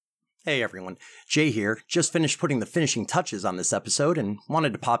Hey everyone, Jay here. Just finished putting the finishing touches on this episode and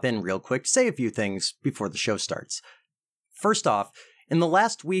wanted to pop in real quick to say a few things before the show starts. First off, in the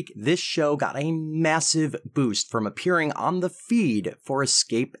last week, this show got a massive boost from appearing on the feed for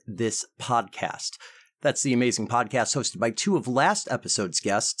Escape This Podcast. That's the amazing podcast hosted by two of last episode's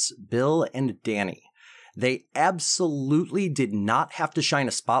guests, Bill and Danny. They absolutely did not have to shine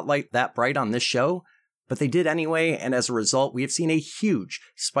a spotlight that bright on this show, but they did anyway, and as a result, we have seen a huge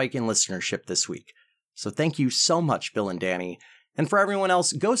spike in listenership this week. So thank you so much, Bill and Danny. And for everyone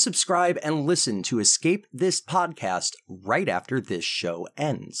else, go subscribe and listen to Escape This Podcast right after this show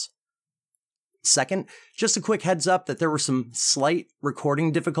ends. Second, just a quick heads up that there were some slight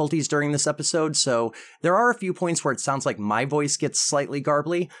recording difficulties during this episode, so there are a few points where it sounds like my voice gets slightly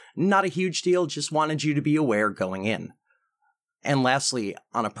garbly. Not a huge deal, just wanted you to be aware going in. And lastly,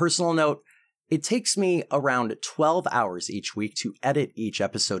 on a personal note, it takes me around 12 hours each week to edit each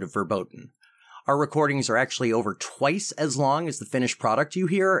episode of Verboten. Our recordings are actually over twice as long as the finished product you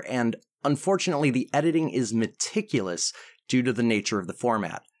hear, and unfortunately the editing is meticulous due to the nature of the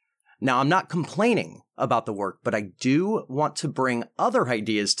format. Now, I'm not complaining about the work, but I do want to bring other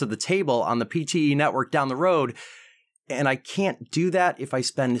ideas to the table on the PTE network down the road, and I can't do that if I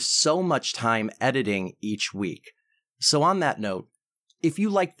spend so much time editing each week. So on that note, if you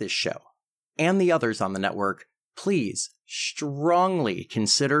like this show, and the others on the network, please strongly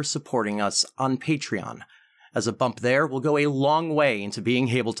consider supporting us on Patreon, as a bump there will go a long way into being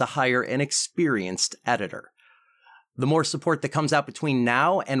able to hire an experienced editor. The more support that comes out between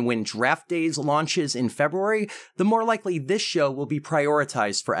now and when Draft Days launches in February, the more likely this show will be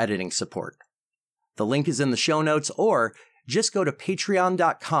prioritized for editing support. The link is in the show notes, or just go to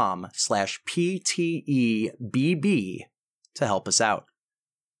patreon.com/PTEBB to help us out.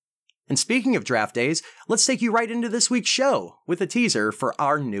 And speaking of Draft Days, let's take you right into this week's show with a teaser for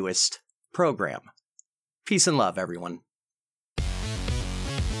our newest program. Peace and love, everyone.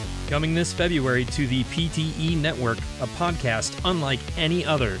 Coming this February to the PTE Network, a podcast unlike any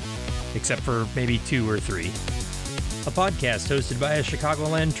other, except for maybe 2 or 3. A podcast hosted by a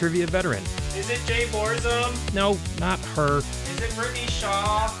Chicagoland trivia veteran. Is it Jay Borzum? No, not her. Is it Brittany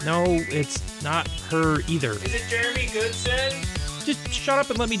Shaw? No, it's not her either. Is it Jeremy Goodson? Just shut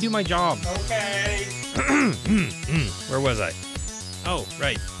up and let me do my job. Okay. Where was I? Oh,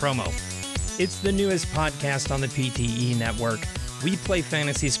 right, promo. It's the newest podcast on the PTE Network. We play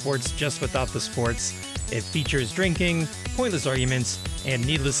fantasy sports just without the sports. It features drinking, pointless arguments, and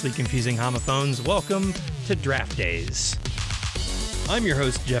needlessly confusing homophones. Welcome to Draft Days. I'm your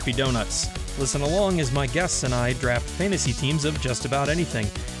host, Jeffy Donuts. Listen along as my guests and I draft fantasy teams of just about anything,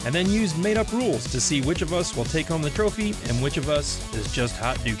 and then use made-up rules to see which of us will take home the trophy and which of us is just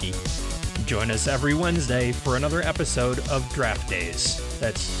hot dookie. Join us every Wednesday for another episode of Draft Days.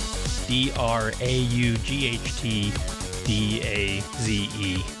 That's DRAUGHTDAZE.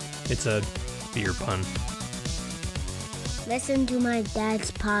 It's a beer pun. Listen to my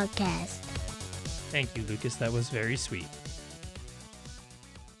dad's podcast. Thank you, Lucas. That was very sweet.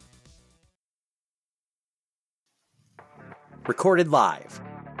 Recorded live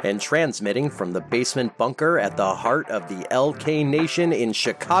and transmitting from the basement bunker at the heart of the LK Nation in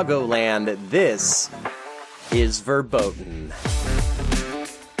Chicagoland, this is Verboten.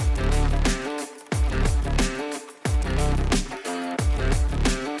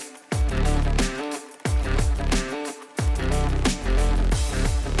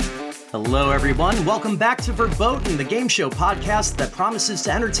 Hello, everyone. Welcome back to Verboten, the game show podcast that promises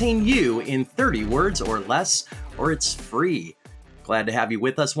to entertain you in 30 words or less, or it's free. Glad to have you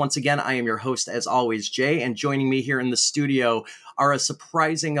with us once again. I am your host, as always, Jay, and joining me here in the studio are a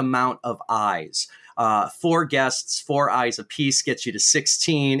surprising amount of eyes. 4 guests, 4 eyes apiece gets you to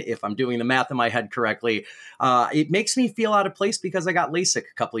 16, if I'm doing the math in my head correctly. It makes me feel out of place because I got LASIK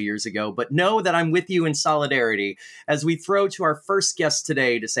a couple of years ago, but know that I'm with you in solidarity as we throw to our first guest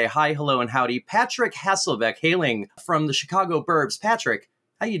today to say hi, hello, and howdy, Patrick Hasselbeck, hailing from the Chicago burbs. Patrick,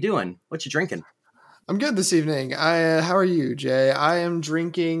 how you doing? What you drinking? I'm good this evening. How are you, Jay? I am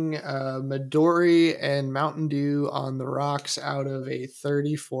drinking Midori and Mountain Dew on the rocks out of a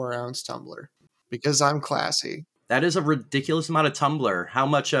 34-ounce tumbler because I'm classy. That is a ridiculous amount of tumbler. How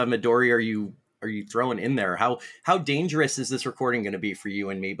much Midori are you throwing in there? How dangerous is this recording going to be for you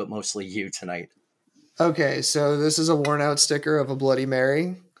and me, but mostly you tonight? Okay, so this is a worn out sticker of a Bloody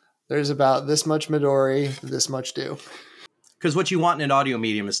Mary. There's about this much Midori, this much Dew. Because what you want in an audio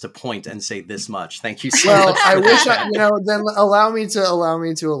medium is to point and say this much. Thank you so much. Well, I wish then allow me to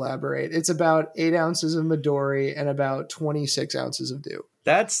elaborate. It's about 8 ounces of Midori and about 26 ounces of Dew.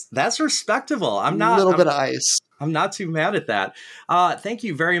 That's respectable. A little bit of ice. I'm not too mad at that. Thank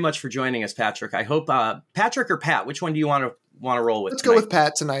you very much for joining us, Patrick. I hope Patrick or Pat, which one do you want to roll with? Let's tonight? go with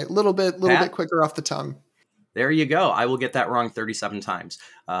Pat tonight. A little bit quicker off the tongue. There you go. I will get that wrong 37 times.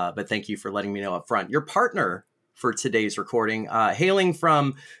 But thank you for letting me know up front. Your partner for today's recording, hailing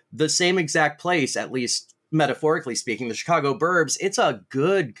from the same exact place, at least metaphorically speaking, the Chicago Burbs. It's a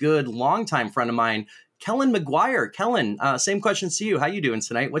good, longtime friend of mine, Kellyn Maguire. Kellyn, same questions to you. How you doing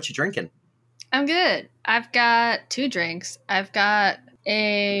tonight? What you drinking? I'm good. I've got 2 drinks. I've got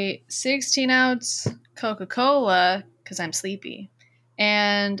a 16-ounce Coca-Cola, because I'm sleepy,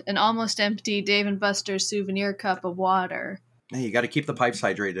 and an almost empty Dave & Buster's souvenir cup of water. Hey, you got to keep the pipes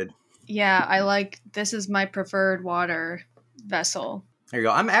hydrated. Yeah, this is my preferred water vessel. There you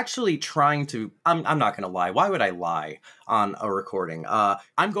go. I'm actually trying to, I'm not going to lie. Why would I lie on a recording?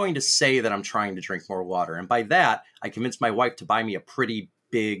 I'm going to say that I'm trying to drink more water. And by that, I convinced my wife to buy me a pretty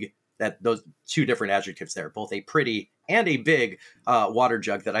big, those 2 different adjectives there, both a pretty and a big water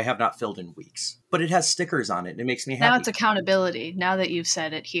jug that I have not filled in weeks. But it has stickers on it and it makes me happy. Now it's accountability. Now that you've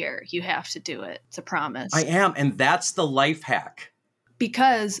said it here, you have to do it. It's a promise. I am. And that's the life hack.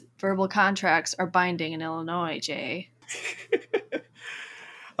 Because verbal contracts are binding in Illinois, Jay.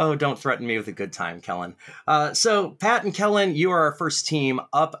 Oh, don't threaten me with a good time, Kellyn. So, Pat and Kellyn, you are our first team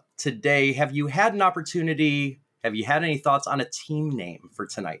up today. Have you had any thoughts on a team name for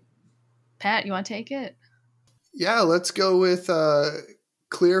tonight? Pat, you want to take it? Yeah, let's go with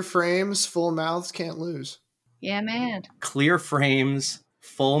clear frames, full mouths, can't lose. Yeah, man. Clear frames,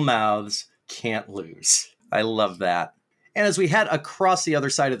 full mouths, can't lose. I love that. And as we head across the other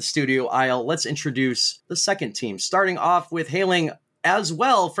side of the studio aisle, let's introduce the second team, starting off with hailing as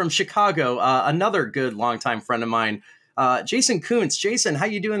well from Chicago, another good longtime friend of mine, Jason Kuntz. Jason, how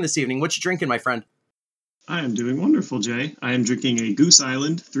you doing this evening? What you drinking, my friend? I am doing wonderful, Jay. I am drinking a Goose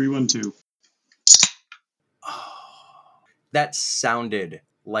Island 312. Oh, that sounded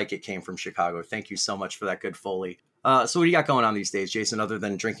like it came from Chicago. Thank you so much for that good Foley. So what do you got going on these days, Jason, other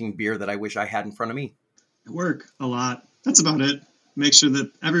than drinking beer that I wish I had in front of me? At work, a lot. That's about it. Make sure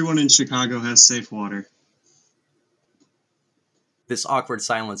that everyone in Chicago has safe water. This awkward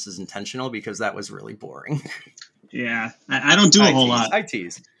silence is intentional because that was really boring. Yeah, I don't do a whole lot. I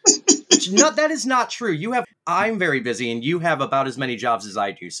tease. No, that is not true. I'm very busy and you have about as many jobs as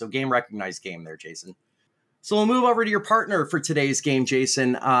I do. So game recognized game there, Jason. So we'll move over to your partner for today's game,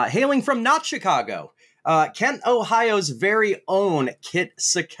 Jason. Hailing from not Chicago, Kent, Ohio's very own Kit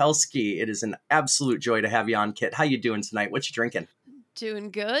Sekelsky. It is an absolute joy to have you on, Kit. How you doing tonight? What you drinking?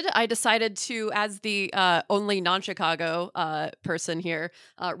 Doing good. I decided to, as the only non-Chicago person here,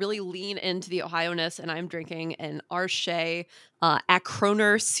 really lean into the Ohio-ness, and I'm drinking an Arche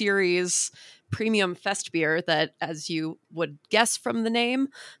Akroner Series premium fest beer that, as you would guess from the name,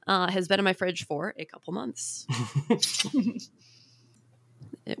 has been in my fridge for a couple months.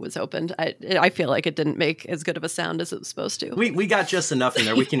 It was opened. I feel like it didn't make as good of a sound as it was supposed to. We got just enough in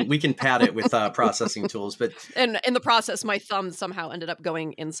there. We can pad it with processing tools, but and in the process, my thumb somehow ended up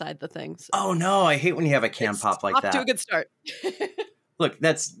going inside the thing. So. Oh no! I hate when you have a can pop like that. Off to a good start. Look,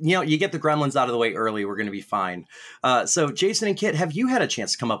 that's you get the gremlins out of the way early. We're going to be fine. So Jason and Kit, have you had a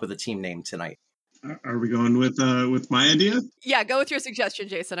chance to come up with a team name tonight? Are we going with my idea? Yeah, go with your suggestion,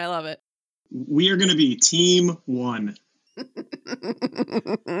 Jason. I love it. We are going to be Team 1.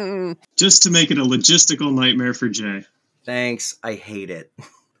 Just to make it a logistical nightmare for Jay. Thanks. I hate it.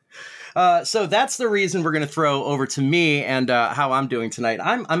 So that's the reason we're going to throw over to me and how I'm doing tonight.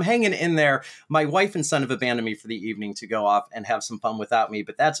 I'm hanging in there. My wife and son have abandoned me for the evening to go off and have some fun without me,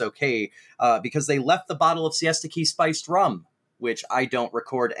 but that's okay because they left the bottle of Siesta Key spiced rum, which I don't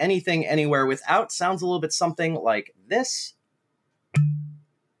record anything anywhere without. Sounds a little bit something like this.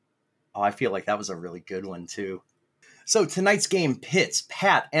 Oh, I feel like that was a really good one too. So tonight's game pits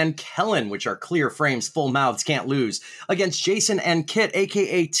Pat and Kellyn, which are clear frames, full mouths, can't lose, against Jason and Kit,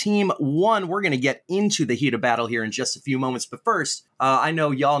 aka Team 1. We're going to get into the heat of battle here in just a few moments. But first, I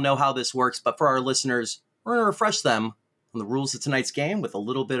know y'all know how this works, but for our listeners, we're going to refresh them on the rules of tonight's game with a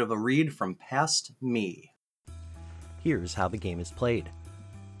little bit of a read from past me. Here's how the game is played.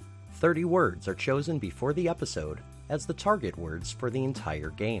 30 words are chosen before the episode as the target words for the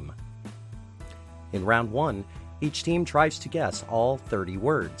entire game. In round 1, each team tries to guess all 30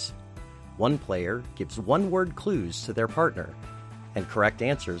 words. One player gives one-word clues to their partner, and correct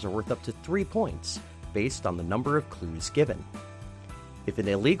answers are worth up to 3 points based on the number of clues given. If an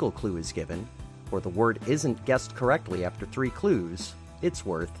illegal clue is given, or the word isn't guessed correctly after 3 clues, it's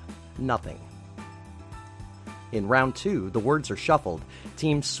worth nothing. In round 2, the words are shuffled.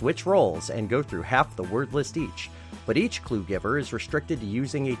 Teams switch roles and go through half the word list each. but each clue giver is restricted to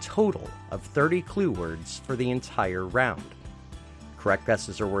using a total of 30 clue words for the entire round. Correct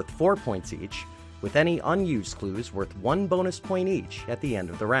guesses are worth 4 points each, with any unused clues worth 1 bonus point each at the end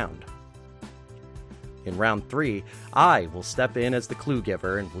of the round. In round 3, I will step in as the clue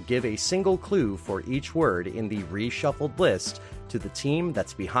giver and will give a single clue for each word in the reshuffled list to the team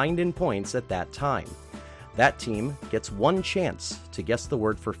that's behind in points at that time. That team gets 1 chance to guess the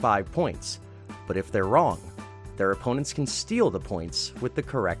word for 5 points, but if they're wrong, their opponents can steal the points with the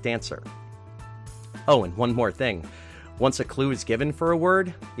correct answer. Oh, and one more thing. Once a clue is given for a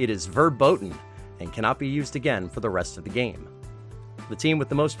word, it is verboten and cannot be used again for the rest of the game. The team with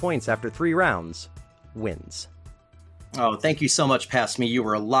the most points after 3 rounds wins. Oh, thank you so much, Past Me. You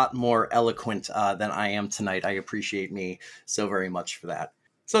were a lot more eloquent than I am tonight. I appreciate me so very much for that.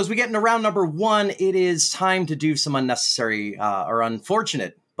 So as we get into round number 1, it is time to do some unnecessary or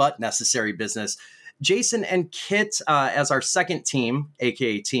unfortunate but necessary business. Jason and Kit, as our second team,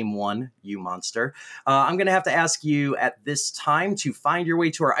 aka Team 1, you monster, I'm going to have to ask you at this time to find your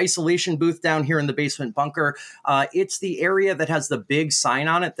way to our isolation booth down here in the basement bunker. It's the area that has the big sign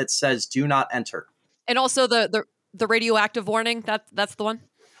on it that says "Do not enter." And also the radioactive warning. That's the one.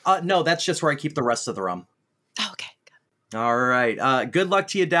 No, that's just where I keep the rest of the rum. Oh, okay. All right. Good luck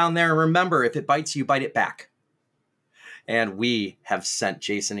to you down there. And remember, if it bites you, bite it back. And we have sent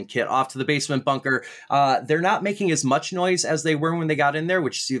Jason and Kit off to the basement bunker. They're not making as much noise as they were when they got in there,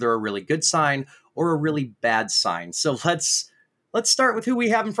 which is either a really good sign or a really bad sign. So let's start with who we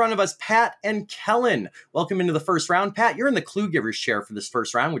have in front of us, Pat and Kellyn. Welcome into the first round. Pat, you're in the clue giver's chair for this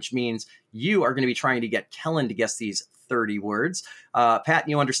first round, which means you are going to be trying to get Kellyn to guess these 30 words. Pat,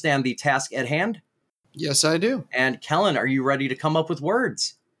 you understand the task at hand? Yes, I do. And Kellyn, are you ready to come up with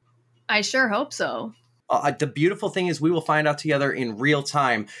words? I sure hope so. The beautiful thing is we will find out together in real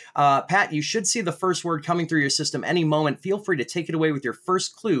time. Pat, you should see the first word coming through your system any moment. Feel free to take it away with your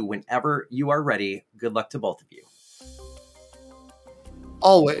first clue whenever you are ready. Good luck to both of you.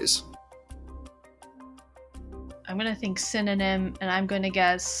 Always. I'm going to think synonym, and I'm going to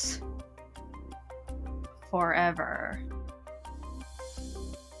guess forever.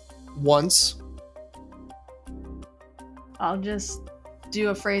 Once. I'll just do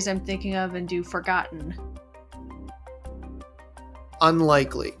a phrase I'm thinking of and do forgotten.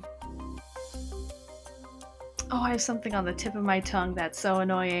 Unlikely. Oh, I have something on the tip of my tongue that's so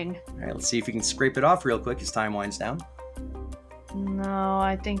annoying. All right, let's see if you can scrape it off real quick as time winds down. No,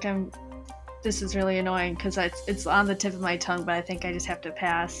 I think this is really annoying because it's on the tip of my tongue, but I think I just have to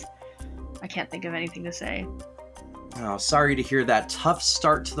pass. I can't think of anything to say. Oh, sorry to hear that. Tough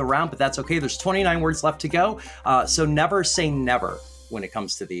start to the round, but that's okay. There's 29 words left to go. So never say never when it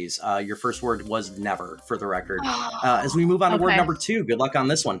comes to these. Your first word was never, for the record. As we move on to word number 2, good luck on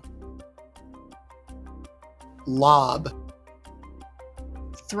this one. Lob.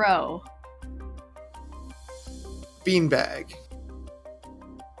 Throw. Beanbag.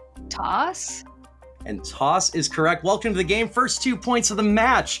 Toss. And toss is correct. Welcome to the game. First 2 points of the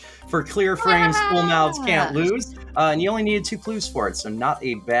match for Clear Frames, Full Mouths Can't Lose. And you only needed 2 clues for it, so not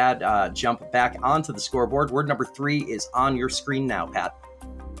a bad jump back onto the scoreboard. Word number 3 is on your screen now, Pat.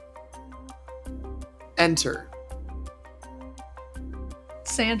 Enter.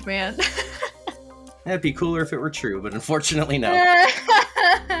 Sandman. That'd be cooler if it were true, but unfortunately no.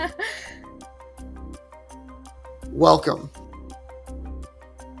 Welcome.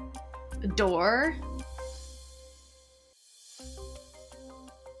 Door.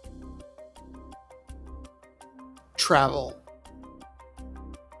 Travel.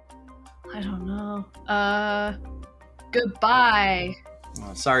 I don't know. Goodbye.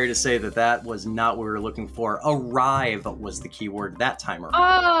 Sorry to say that was not what we were looking for. Arrive was the key word that time around.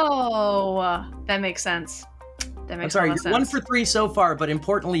 Oh, that makes sense. That makes I'm sorry, sense. you're 1 for 3 so far, but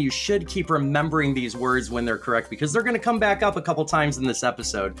importantly, you should keep remembering these words when they're correct because they're going to come back up a couple times in this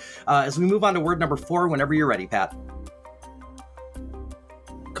episode. As we move on to word number 4, whenever you're ready, Pat.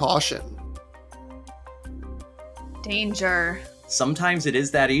 Caution. Danger. Sometimes it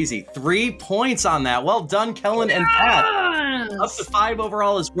is that easy. 3 points on that. Well done, Kellyn and Pat. Up to 5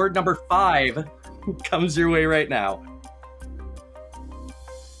 overall is word number 5. Comes your way right now.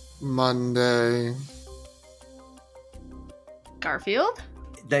 Monday. Garfield?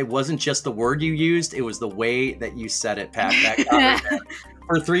 That wasn't just the word you used, it was the way that you said it, Pat. That got it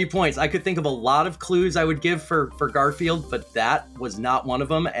for 3 points. I could think of a lot of clues I would give for Garfield, but that was not one of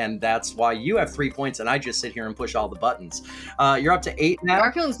them, and that's why you have 3 points, and I just sit here and push all the buttons. You're up to 8 now.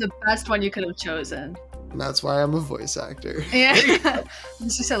 Garfield is the best one you could have chosen. And that's why I'm a voice actor. Yeah. You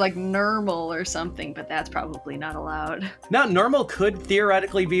said like normal or something, but that's probably not allowed. Now, normal could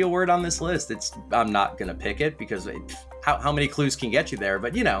theoretically be a word on this list. I'm not going to pick it because how many clues can get you there?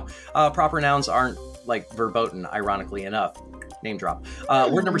 But, proper nouns aren't like verboten, ironically enough. Name drop.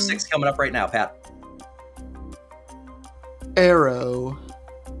 Word number 6 coming up right now, Pat. Arrow.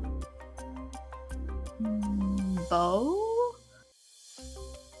 Bow?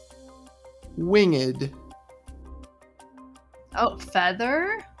 Winged. Oh,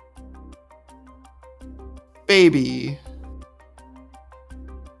 feather? Baby.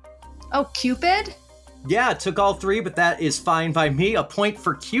 Oh, Cupid? Yeah, it took all 3, but that is fine by me. A point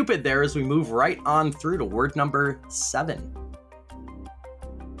for Cupid there as we move right on through to word number 7.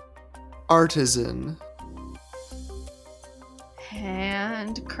 Artisan.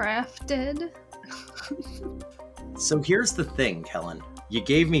 Handcrafted? So here's the thing, Kellyn. You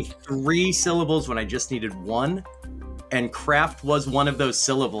gave me 3 syllables when I just needed 1, and craft was one of those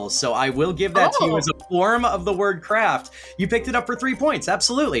syllables. So I will give that to you as a form of the word craft. You picked it up for 3 points.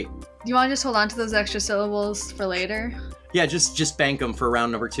 Absolutely. Do you want to just hold on to those extra syllables for later? Yeah, just bank them for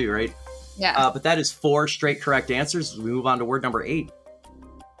round number 2, right? Yeah. But that is 4 straight correct answers as we move on to word number 8.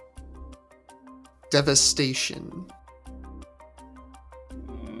 Devastation.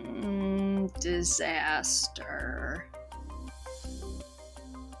 Disaster.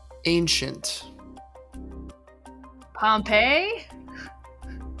 Ancient. Pompeii?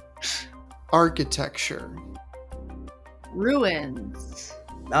 Architecture. Ruins.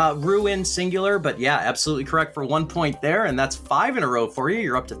 Ruin singular, but yeah, absolutely correct for 1 point there, and that's 5 in a row for you.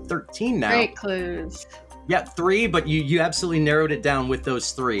 You're up to 13 now. Great clues. Yeah, 3, but you absolutely narrowed it down with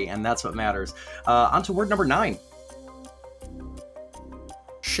those 3, and that's what matters. On to word number 9.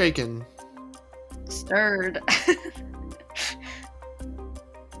 Shaken. Stirred.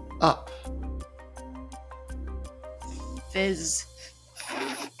 Up. Fizz.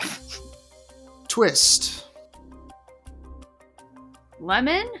 Twist.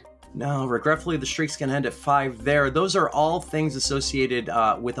 Lemon? No, regretfully, the streak's going to end at 5 there. Those are all things associated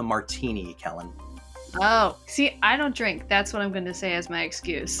with a martini, Kellyn. Oh, see, I don't drink. That's what I'm going to say as my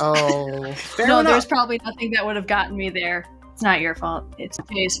excuse. Oh. Fair no, enough. there's probably nothing that would have gotten me there. It's not your fault. It's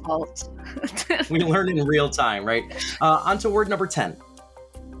Jay's fault. We learn in real time, right? On to word number 10.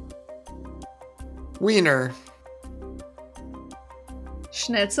 Wiener.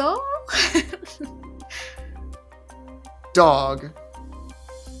 Schnitzel? Dog.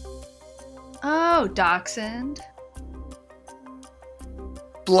 Oh, dachshund.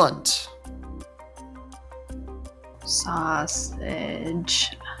 Blunt.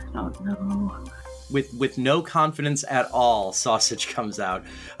 Sausage. I don't know. With no confidence at all, sausage comes out.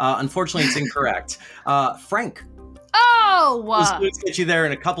 Unfortunately, it's incorrect. Frank. Oh! Those clues get you there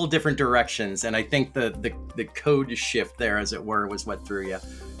in a couple different directions, and I think the code shift there, as it were, was what threw you.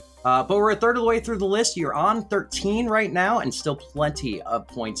 But we're a third of the way through the list. You're on 13 right now, and still plenty of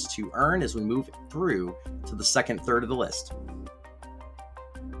points to earn as we move through to the second third of the list.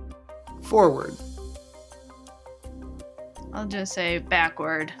 Forward. I'll just say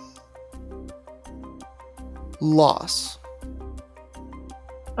backward. Loss.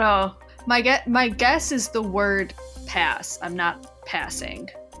 Oh, my guess is the word pass. I'm not passing.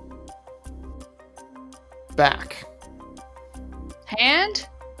 Back. Hand?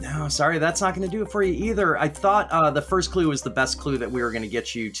 No, sorry, that's not going to do it for you either. I thought the first clue was the best clue that we were going to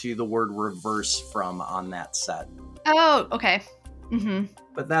get you to the word reverse from on that set. Oh, okay. Mm-hmm.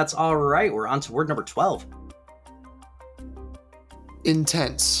 But that's all right. We're on to word number 12.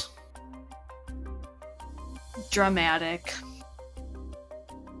 Intense. Dramatic.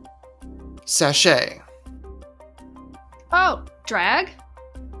 Sachet. Oh, drag?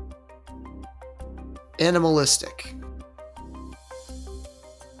 Animalistic.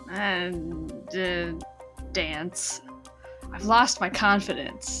 Dance. I've lost my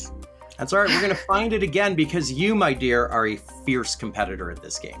confidence. That's all right. We're going to find it again because you, my dear, are a fierce competitor at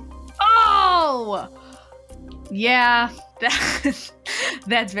this game. Oh! Yeah,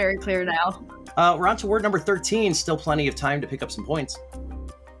 that's very clear now. We're on to word number 13. Still plenty of time to pick up some points.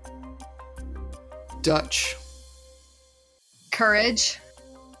 Dutch. Courage.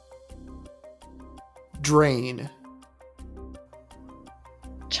 Drain.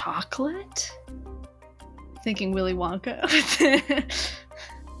 Chocolate? Thinking Willy Wonka.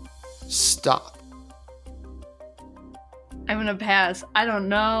 Stop. I'm gonna pass. I don't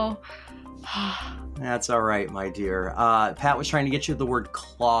know. That's all right, my dear. Pat was trying to get you the word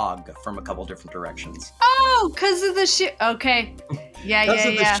clog from a couple different directions. Oh, because of the shit. Okay.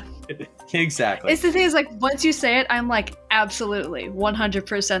 Yeah. Exactly. It's the thing is, like, once you say it, I'm like, absolutely,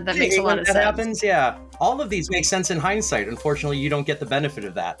 100%. That makes a lot of that sense. happens, yeah. All of these make sense in hindsight. Unfortunately, you don't get the benefit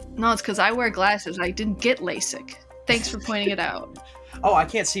of that. No, it's because I wear glasses. I didn't get LASIK. Thanks for pointing it out. Oh, I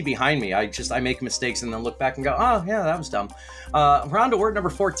can't see behind me. I make mistakes and then look back and go, oh, yeah, that was dumb. We're on to word number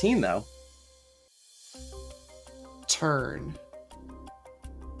 14, though. Turn.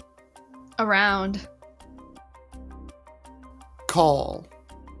 Around. Call.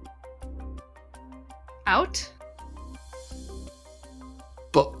 Out.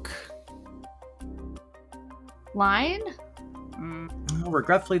 Book. Line. Oh,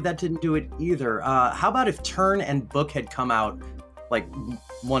 regretfully, that didn't do it either. How about if turn and book had come out like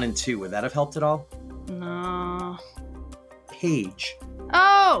 1 and 2? Would that have helped at all? No. Page.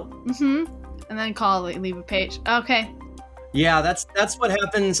 Oh! And then call, leave a page. Okay. Yeah, that's what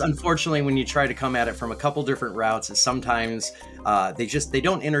happens, unfortunately, when you try to come at it from a couple different routes. Is sometimes they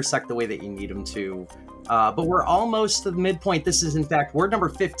don't intersect the way that you need them to. But we're almost to the midpoint. This is, in fact, word number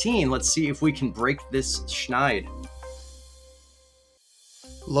 15. Let's see if we can break this schneid.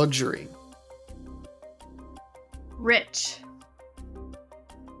 Luxury. Rich.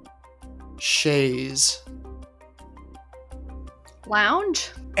 Chaise.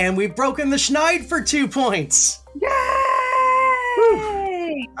 Lounge. And we've broken the schneid for 2 points. Yay!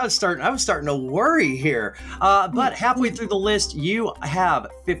 I was starting to worry here. But halfway through the list, you have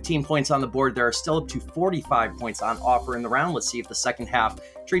 15 points on the board. There are still up to 45 points on offer in the round. Let's see if the second half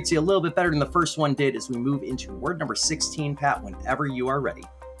treats you a little bit better than the first one did as we move into word number 16, Pat, whenever you are ready.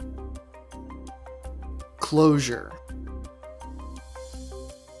 Closure.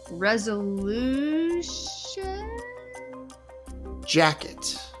 Resolution.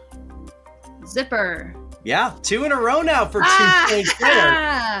 Jacket. Zipper. Yeah, 2 in a row now for 2 points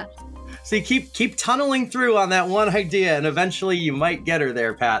there. So you keep tunneling through on that one idea, and eventually you might get her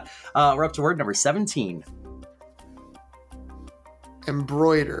there, Pat. We're up to word number 17.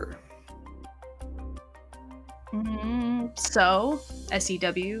 Embroider. Sew.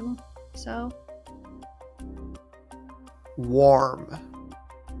 S-E-W. Sew. Warm.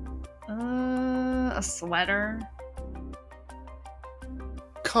 A sweater.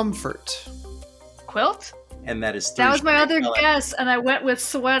 Comfort. Quilt? And that is 3. That was my other guess, and I went with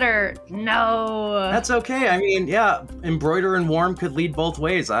sweater. No. That's okay. I mean, yeah, embroider and warm could lead both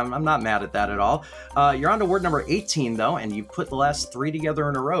ways. I'm not mad at that at all. You're on to word number 18, though, and you've put the last 3 together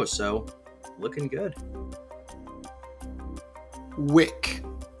in a row, so looking good. Wick.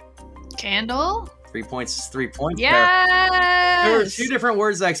 Candle? 3 points is 3 points Yes! there. There were 2 different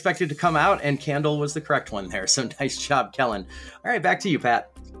words I expected to come out, and candle was the correct one there, so nice job, Kellyn. All right, back to you, Pat.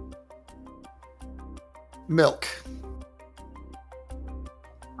 Milk.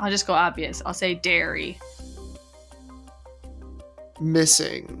 I'll just go obvious. I'll say dairy.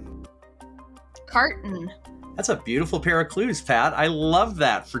 Missing. Carton. That's a beautiful pair of clues, Pat. I love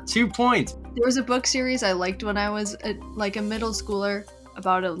that for 2 points. There was a book series I liked when I was a middle schooler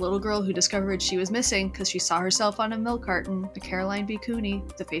about a little girl who discovered she was missing because she saw herself on a milk carton. The Caroline B. Cooney,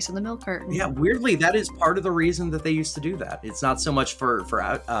 the face on the milk carton. Yeah, weirdly, that is part of the reason that they used to do that. It's not so much for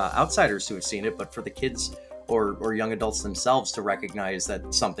outsiders who have seen it, but for the kids or young adults themselves to recognize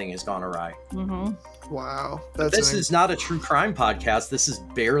that something has gone awry. Mm-hmm. Wow. This is not a true crime podcast. This is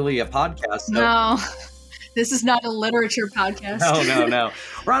barely a podcast. So... No, this is not a literature podcast. No.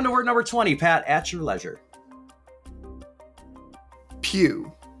 We're on to word number 20, Pat, at your leisure.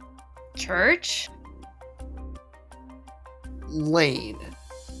 Pew. Church. Lane.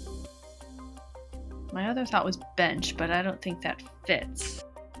 My other thought was bench, but I don't think that fits.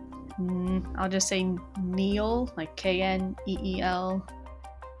 I'll just say kneel, like Kneel.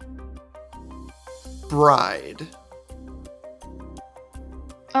 Bride.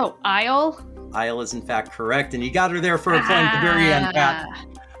 Oh, aisle? Aisle is in fact correct, and you got her there for a point at the very end, Pat.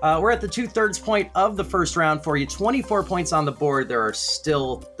 We're at the 2/3 point of the first round for you. 24 points on the board. There are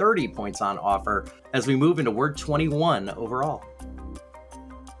still 30 points on offer as we move into word 21 overall.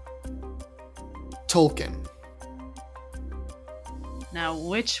 Tolkien. Now,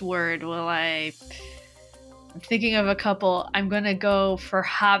 which word will I'm thinking of a couple. I'm going to go for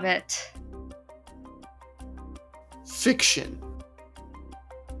Hobbit. Fiction.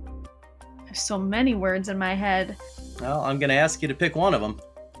 There's so many words in my head. Well, I'm going to ask you to pick one of them.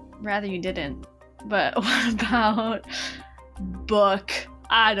 Rather you didn't. But what about book?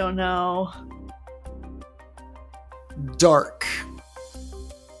 I don't know. Dark.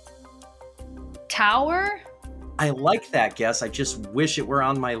 Tower? I like that guess. I just wish it were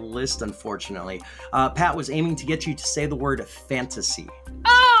on my list, unfortunately. Pat was aiming to get you to say the word fantasy.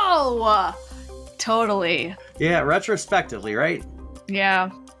 Oh! Totally. Yeah, retrospectively, right? Yeah.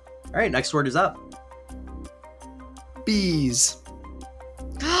 All right, next word is up. Bees.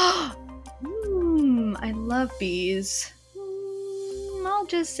 I love bees. I'll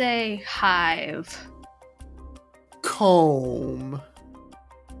just say hive. Comb.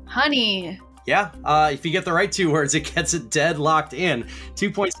 Honey. Yeah, if you get the right 2 words, it gets it dead locked in. 2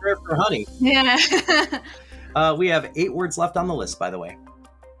 points there for honey. Yeah. We have 8 words left on the list, by the way.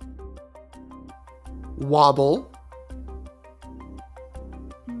 Wobble.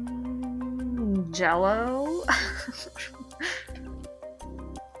 Jello.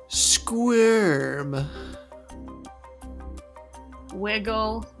 Squirm.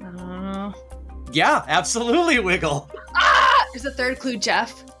 Wiggle. I don't know. Yeah, absolutely wiggle. Is the third clue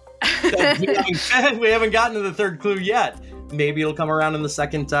Jeff? We haven't gotten to the third clue yet. Maybe it'll come around in the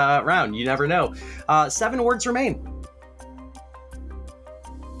second round. You never know. 7 words remain.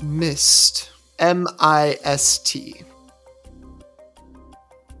 Mist. M-I-S-T.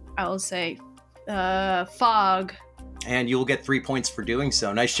 I will say fog. And you'll get 3 points for doing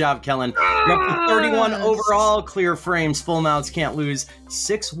so. Nice job, Kellyn. You're up to 31 overall. Clear frames, full mouths, can't lose.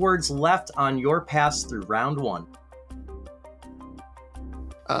 6 words left on your pass through round 1.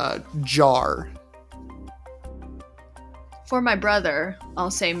 Jar. For my brother,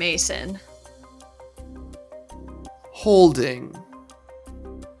 I'll say Mason. Holding.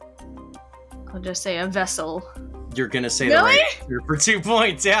 I'll just say a vessel. You're going to say Really? the right answer for 2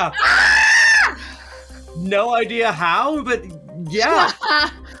 points, yeah. No idea how, but yeah.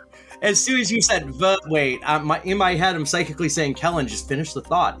 As soon as you said, wait, in my head, I'm psychically saying, Kellyn, just finish the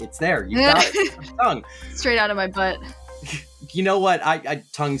thought. It's there. You got it. On the tongue. Straight out of my butt. You know what? I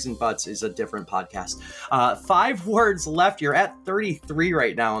tongues and butts is a different podcast. 5 words left. You're at 33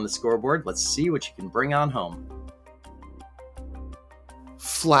 right now on the scoreboard. Let's see what you can bring on home.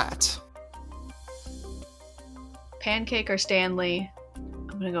 Flat. Pancake or Stanley? I'm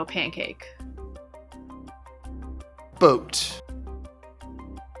gonna go pancake. Boat.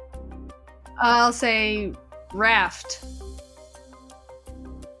 I'll say raft.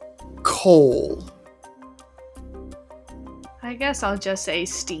 Coal. I guess I'll just say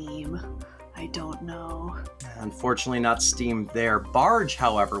steam. I don't know. Unfortunately, not steam there. Barge,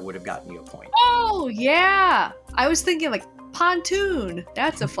 however, would have gotten you a point. Oh, yeah! I was thinking like pontoon.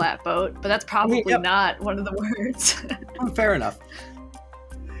 That's a flat boat, but that's probably Yep. not one of the words. Fair enough.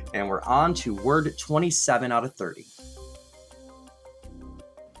 And we're on to word 27 out of 30.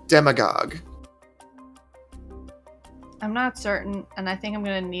 Demagogue. I'm not certain, and I think I'm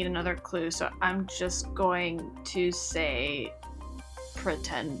going to need another clue, so I'm just going to say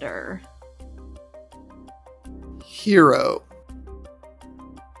pretender. Hero.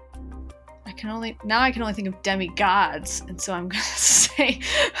 I can only think of demigods, and so I'm going to say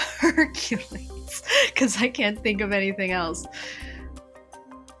Hercules, because I can't think of anything else.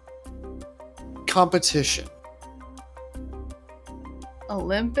 Competition.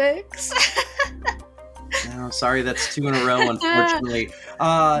 Olympics? No, sorry, that's 2 in a row, unfortunately.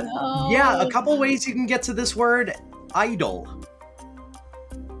 No. Yeah, a couple ways you can get to this word. Idle.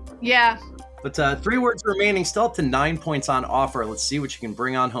 Yeah. But 3 words remaining, still up to 9 points on offer. Let's see what you can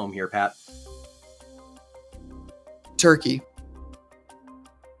bring on home here, Pat. Turkey.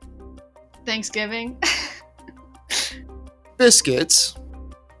 Thanksgiving? Biscuits.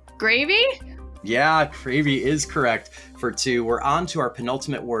 Gravy? Yeah, gravy is correct for 2. We're on to our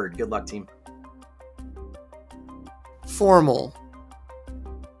penultimate word. Good luck, team. Formal.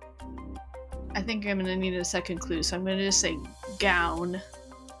 I think I'm going to need a second clue, so I'm going to just say gown.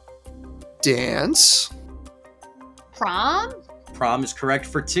 Dance. Prom? Prom is correct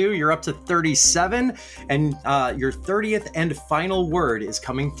for 2. You're up to 37, and your 30th and final word is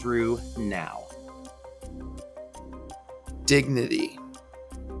coming through now. Dignity.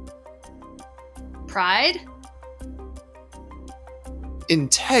 Pride?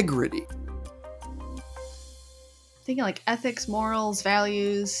 Integrity. Thinking like ethics, morals,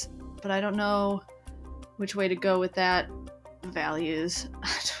 values, but I don't know which way to go with that. Values.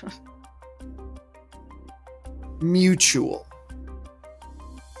 Mutual.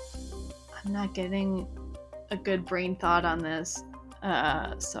 I'm not getting a good brain thought on this,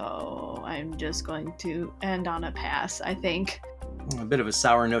 so I'm just going to end on a pass, I think. A bit of a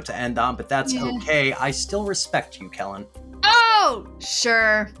sour note to end on, but that's Yeah. okay. I still respect you, Kellyn. Oh,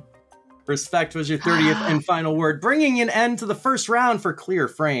 sure. Respect was your 30th and final word, bringing an end to the first round for Clear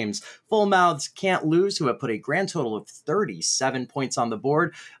Frames. Full Mouths Can't Lose, who have put a grand total of 37 points on the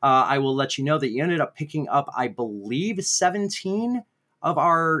board. I will let you know that you ended up picking up, I believe, 17 of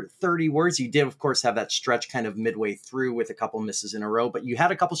our 30 words. You did, of course, have that stretch kind of midway through with a couple misses in a row, but you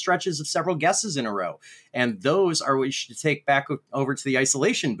had a couple stretches of several guesses in a row. And those are what you should take back over to the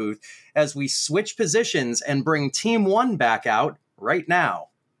isolation booth as we switch positions and bring Team 1 back out right now.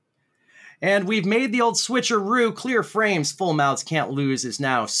 And we've made the old switcheroo. Clear frames, full mouths can't lose is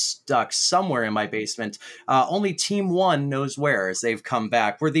now stuck somewhere in my basement. Only Team 1 knows where as they've come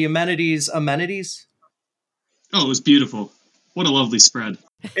back. Were the amenities? Oh, it was beautiful. What a lovely spread.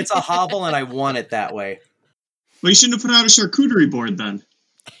 It's a hobble, and I want it that way. Well, you shouldn't have put out a charcuterie board then.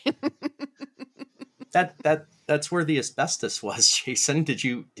 That's where the asbestos was, Jason. Did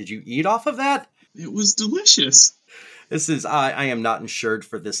you eat off of that? It was delicious. I am not insured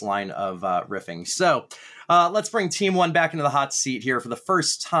for this line of riffing. So let's bring Team 1 back into the hot seat here for the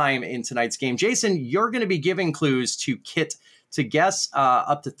first time in tonight's game. Jason, you're going to be giving clues to Kit to guess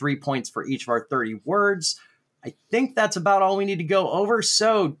up to 3 points for each of our 30 words. I think that's about all we need to go over.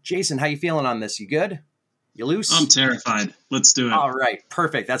 So, Jason, how you feeling on this? You good? You loose? I'm terrified. Let's do it. All right,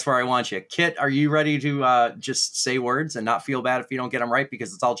 perfect. That's where I want you. Kit, are you ready to just say words and not feel bad if you don't get them right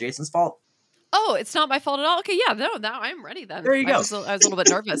because it's all Jason's fault? Oh, it's not my fault at all? Okay, yeah, no, now I'm ready then. There you go. I was a little bit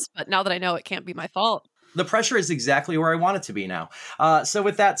nervous, but now that I know it can't be my fault. The pressure is exactly where I want it to be now. So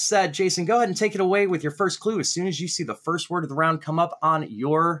with that said, Jason, go ahead and take it away with your first clue as soon as you see the first word of the round come up on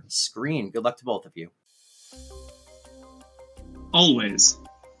your screen. Good luck to both of you. Always.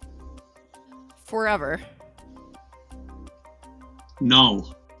 Forever.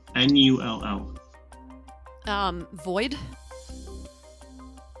 Null. Null. Void.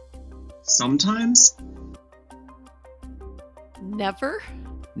 Sometimes. Never.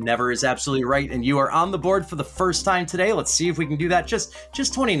 Never is absolutely right, and you are on the board for the first time today. Let's see if we can do that just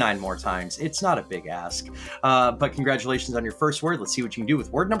 29 more times. It's not a big ask, but congratulations on your first word. Let's see what you can do with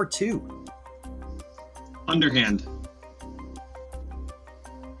word number 2. Underhand.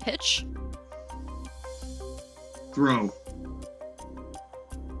 Pitch. Throw.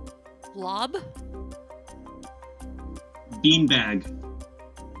 Lob. Beanbag.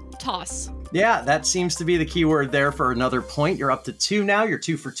 Toss. Yeah, that seems to be the key word there for another point. You're up to 2 now. You're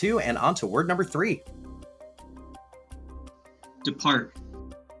 2 for 2, and on to word number 3. Depart.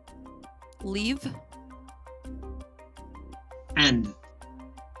 Leave. End.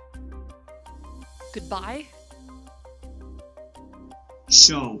 Goodbye.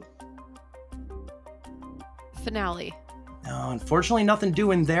 Show. Finale. No, unfortunately, nothing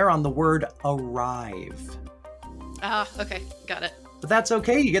doing there on the word arrive. Okay, got it. But that's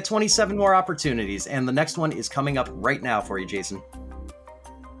okay. You get 27 more opportunities, and the next one is coming up right now for you, Jason.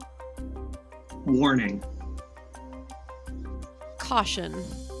 Warning. Caution.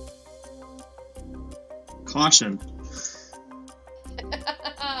 Caution.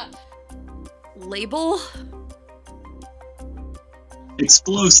 Label.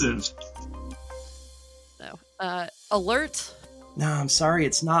 Explosive. No. Alert. No, I'm sorry.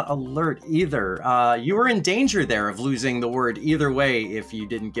 It's not alert either. You were in danger there of losing the word either way if you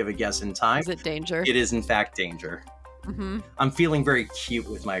didn't give a guess in time. Is it danger? It is, in fact, danger. Mm-hmm. I'm feeling very cute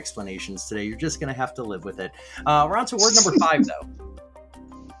with my explanations today. You're just going to have to live with it. We're on to word number 5, though.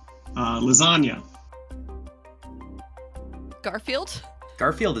 Lasagna. Garfield.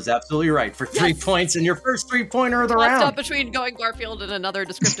 Garfield is absolutely right for 3 points, and your first 3-pointer of the Left round. up between going Garfield and another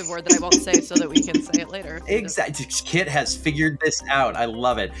descriptive word that I won't say so that we can say it later. Exactly. Kit has figured this out. I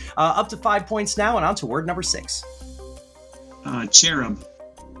love it. Up to 5 points now, and on to word number 6. Cherub.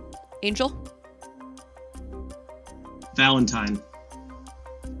 Angel. Valentine.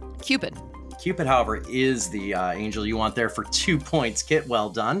 Cupid. Cupid, however, is the angel you want there for 2 points. Kit,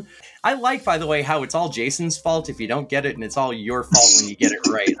 well done. I like, by the way, how it's all Jason's fault if you don't get it, and it's all your fault when you get it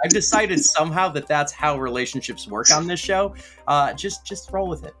right. I've decided somehow that that's how relationships work on this show. Just roll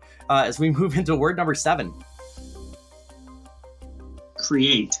with it. As we move into word number 7.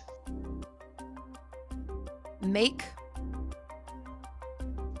 Create. Make.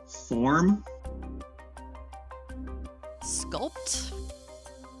 Form. Sculpt.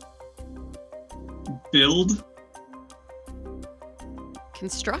 Build.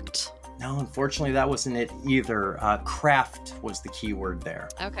 Construct. No, unfortunately, that wasn't it either. Craft was the key word there.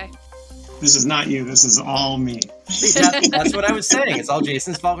 Okay. This is not you. This is all me. That's what I was saying. It's all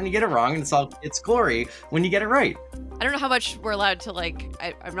Jason's fault when you get it wrong, and it's glory when you get it right. I don't know how much we're allowed to,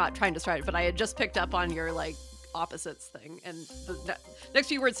 I'm not trying to start, but I had just picked up on your, opposites thing, and the next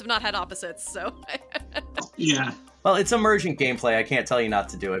few words have not had opposites, so. Yeah. Well, it's emergent gameplay. I can't tell you not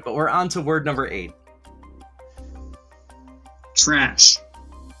to do it, but we're on to word number 8. Trash.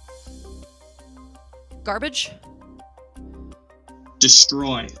 Garbage.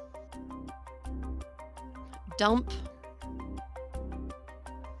 Destroy. Dump.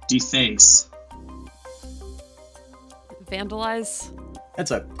 Deface. Vandalize.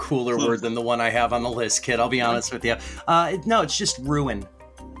 That's a cooler Close. word than the one I have on the list, kid. I'll be honest with you. No, it's just ruin.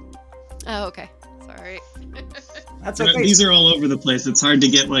 Oh, okay. Sorry. That's okay. These are all over the place. It's hard to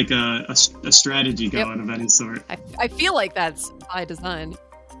get like a strategy going of any sort. I feel like that's by design.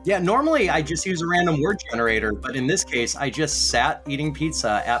 Yeah, normally I just use a random word generator, but in this case, I just sat eating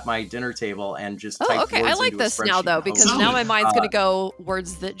pizza at my dinner table and just typed Oh, okay. words I like into a this now, spreadsheet though, and because hoped- now my mind's going to go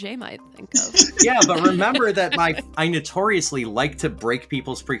words that Jay might think of. Yeah, but remember that I notoriously like to break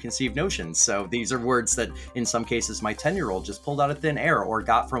people's preconceived notions. So these are words that, in some cases, my 10-year-old just pulled out of thin air or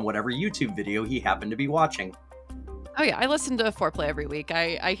got from whatever YouTube video he happened to be watching. Oh, yeah. I listen to Foreplay every week.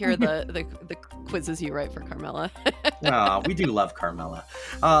 I hear the quizzes you write for Carmela. We do love Carmela.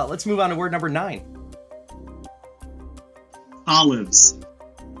 Let's move on to word number 9. Olives.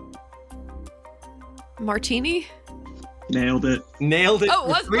 Martini? Nailed it. Nailed it. Oh, it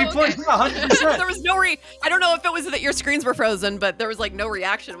was? 3 Oh, points, okay. 100%. There was no I don't know if it was that your screens were frozen, but there was like no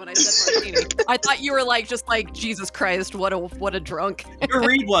reaction when I said martini. I thought you were like, just like, Jesus Christ, what a drunk. Your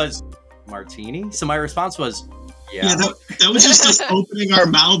read was martini. So my response was, yeah. That was just us opening our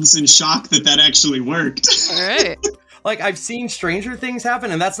mouths in shock that actually worked. All right. Like, I've seen stranger things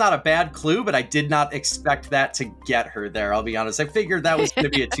happen, and that's not a bad clue, but I did not expect that to get her there, I'll be honest. I figured that was going to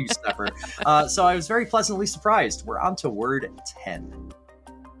be a two-stepper. So I was very pleasantly surprised. We're on to word 10.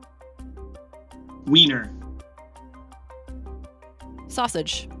 Wiener.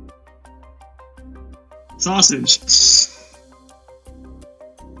 Sausage. Sausage.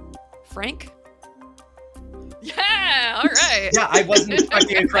 Frank? Yeah, all right. Yeah, I wasn't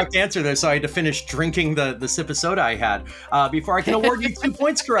expecting a correct answer there, so I had to finish drinking the sip of soda I had before I can award you 2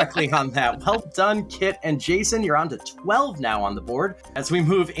 points correctly on that. Well done, Kit and Jason. You're on to 12 now on the board as we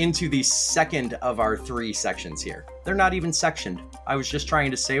move into the second of our 3 sections here. They're not even sectioned. I was just trying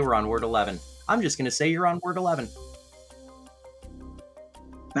to say we're on word 11. I'm just going to say you're on word 11.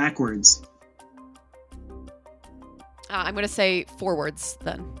 Backwards. I'm going to say forwards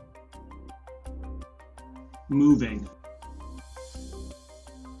then. Moving.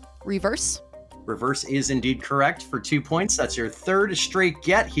 Reverse. Reverse is indeed correct for 2 points. That's your third straight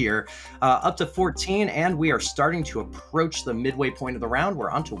get here, up to 14, and we are starting to approach the midway point of the round.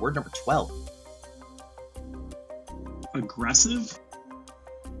 We're on to word number 12. Aggressive.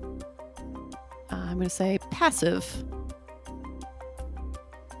 I'm going to say passive.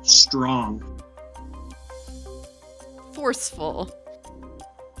 Strong. Forceful.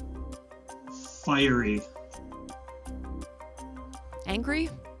 Fiery. Angry.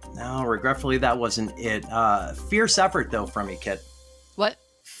 No, regretfully, that wasn't it. Fierce effort, though, from you, Kit. What?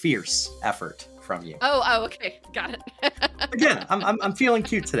 Fierce effort from you. Oh, okay. Got it. Again, I'm feeling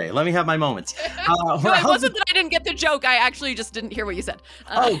cute today. Let me have my moments. No, it wasn't that I didn't get the joke. I actually just didn't hear what you said.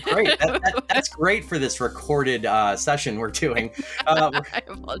 Oh, great. That's great for this recorded session we're doing.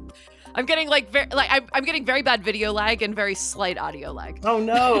 I'm getting I'm getting very bad video lag and very slight audio lag. Oh,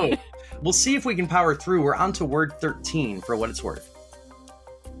 no. We'll see if we can power through. We're on to word 13 for what it's worth.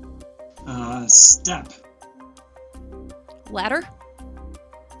 Step. Ladder.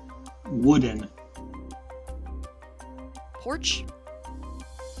 Wooden. Porch.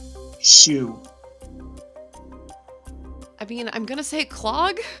 Shoe. I mean, I'm gonna say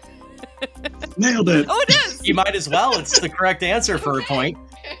clog. Nailed it. Oh, it is. You might as well. It's the correct answer for a point.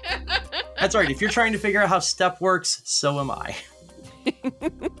 That's right. If you're trying to figure out how step works, so am I.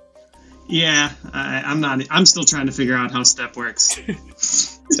 Yeah, I'm not. I'm still trying to figure out how step works.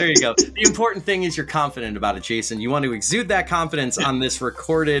 There you go. The important thing is you're confident about it, Jason. You want to exude that confidence on this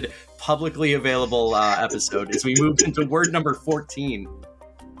recorded, publicly available episode as we move into word number 14.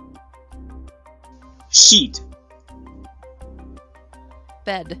 Sheet.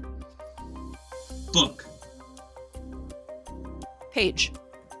 Bed. Book. Page.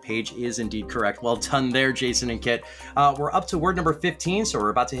 Page is indeed correct. Well done there, Jason and Kit. We're up to word number 15, so we're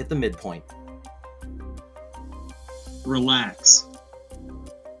about to hit the midpoint. Relax.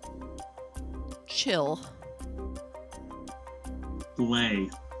 Chill. Lay.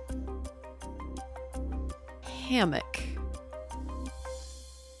 Hammock.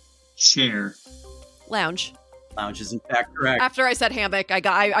 Chair. Lounge. Lounge is in fact correct. After I said hammock,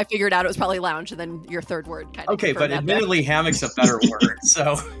 I figured out it was probably lounge, and then your third word kind of. Okay, but confirmed that admittedly, hammock's a better word,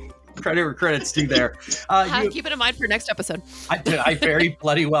 so credit where credit's due there. Keep it in mind for next episode. I very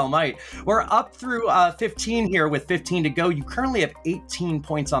bloody well might. We're up through 15 here with 15 to go. You currently have 18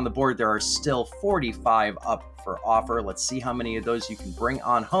 points on the board. There are still 45 up for offer. Let's see how many of those you can bring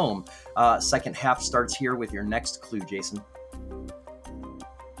on home. Second half starts here with your next clue, Jason.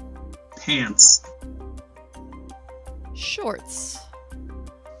 Pants. Shorts.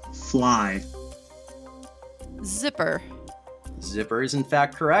 Fly. Zipper. Zipper is in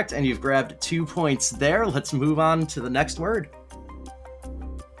fact correct, and you've grabbed 2 points there. Let's move on to the next word.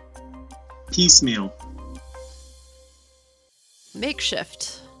 Piecemeal.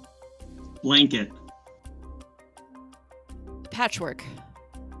 Makeshift. Blanket. Patchwork.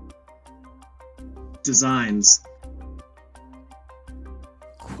 Designs.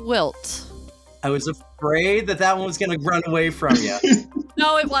 Quilt. I was afraid that one was going to run away from you.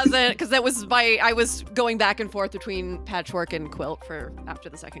 No, it wasn't, because I was going back and forth between patchwork and quilt for after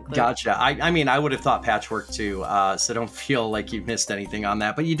the second clue. Gotcha. I mean, I would have thought patchwork too, so don't feel like you've missed anything on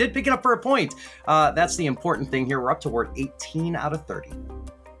that. But you did pick it up for a point. That's the important thing here. We're up to word 18 out of 30.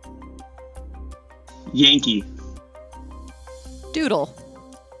 Yankee. Doodle.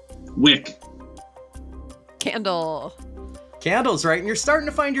 Wick. Candle. Candles, right? And you're starting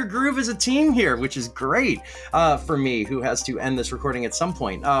to find your groove as a team here, which is great for me, who has to end this recording at some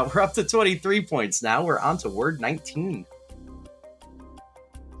point. We're up to 23 points now. We're on to word 19.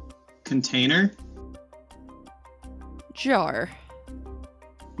 Container. Jar.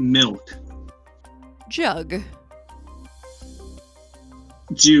 Milk. Jug.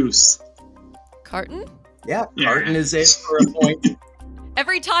 Juice. Carton. Yeah, carton is it for a point.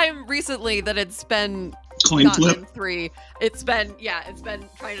 Every time recently that it's been Coin gotten flip. in 3, it's been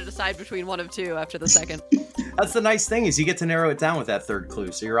trying to decide between 1 of 2 after the second. That's the nice thing, is you get to narrow it down with that third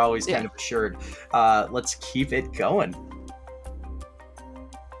clue, so you're always kind of assured. Let's keep it going.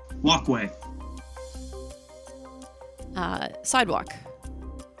 Walkway. Sidewalk.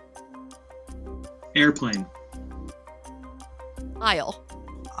 Airplane. Aisle.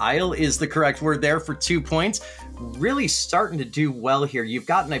 Aisle is the correct word there for 2 points. Really starting to do well here. You've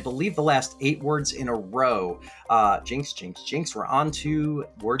gotten, I believe, the last 8 words in a row. Jinx. We're on to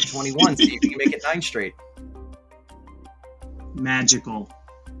word 21. See if you can make it 9 straight. Magical.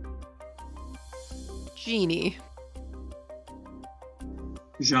 Genie.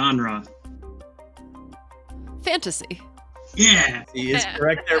 Genre. Fantasy. Yeah. He is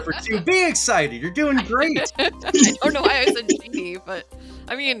correct there for 2. Be excited. You're doing great. I don't know why I said genie, but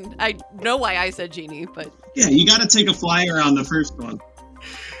I mean, I know why I said genie, but Yeah, you got to take a flyer on the first one.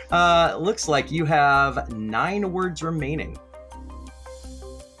 Looks like you have 9 words remaining.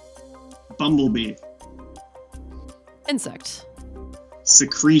 Bumblebee. insect.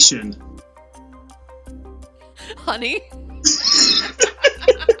 Secretion. Honey.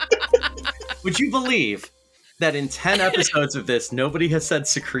 Would you believe that in 10 episodes of this, nobody has said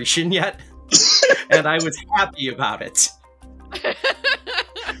secretion yet? And I was happy about it.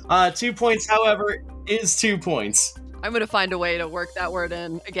 2 points, however, is 2 points. I'm going to find a way to work that word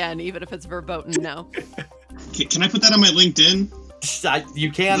in, again, even if it's verboten now. Can I put that on my LinkedIn?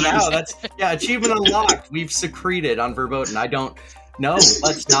 You can now. That's, yeah, achievement unlocked. We've secreted on verboten. I don't know.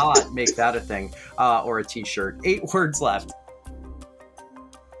 Let's not make that a thing. Or a t-shirt. 8 words left.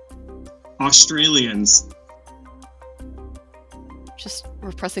 Australians. Just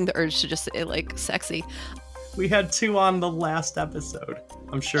repressing the urge to just say, like, sexy. We had 2 on the last episode.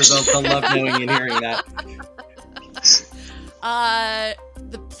 I'm sure they'll love knowing and hearing that.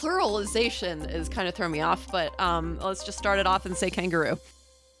 The pluralization is kind of throwing me off, but let's just start it off and say kangaroo.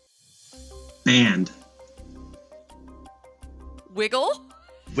 Band. Wiggle?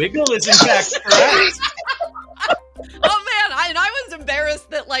 Wiggle is in fact correct. Oh man, I was embarrassed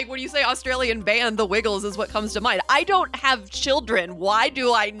that, like, when you say Australian band, the Wiggles is what comes to mind. I don't have children. Why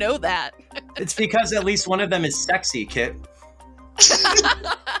do I know that? It's because at least one of them is sexy, Kit.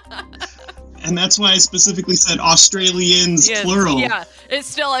 And that's why I specifically said Australians, Yeah, plural. Yeah,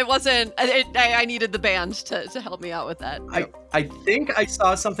 it wasn't, I needed the band to help me out with that. I think I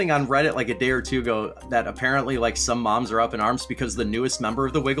saw something on Reddit like a day or 2 ago that apparently, like, some moms are up in arms because the newest member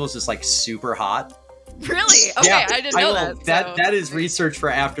of the Wiggles is, like, super hot. Really? Okay, Yeah, I didn't know that. That is research for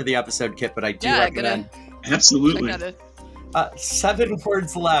after the episode, Kit, but I do recommend. Absolutely. 7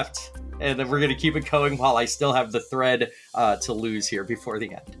 words left, and then we're going to keep it going while I still have the thread to lose here before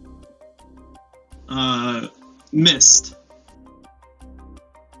the end. Mist.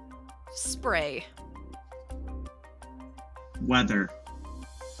 Spray. Weather.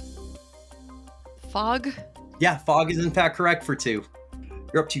 Fog. Yeah, fog is in fact correct for 2.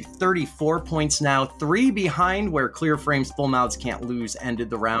 You're up to 34 points now, 3 behind where Clear Frames Full Mouths Can't Lose ended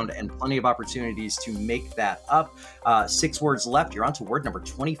the round, and plenty of opportunities to make that up. 6 words left. You're on to word number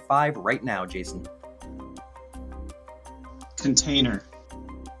 25 right now, Jason. Container.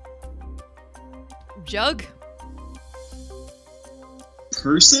 Jug.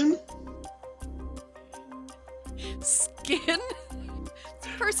 Person? Skin.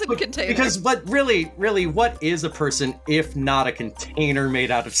 person container. But really, what is a person if not a container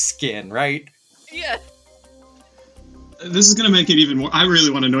made out of skin, right? Yeah. This is going to make it even more. I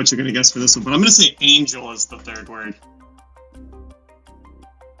really want to know what you're going to guess for this one, but I'm going to say angel is the third word.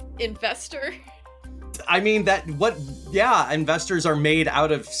 Investor? I mean, investors are made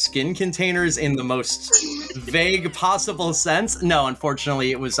out of skin containers in the most vague possible sense. No,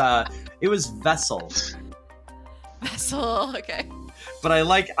 unfortunately, it was vessel. Vessel, okay. But I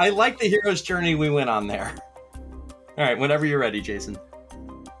like the hero's journey we went on there. All right, whenever you're ready, Jason.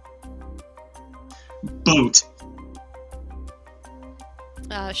 Boat.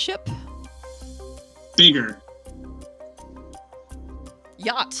 Ship. Bigger.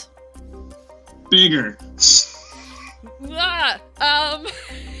 Yacht. Bigger.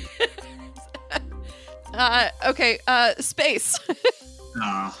 Okay, space.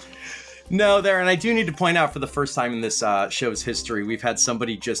 No, there, and I do need to point out for the first time in this show's history, we've had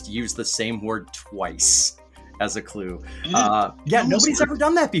somebody just use the same word twice as a clue. Nobody's ever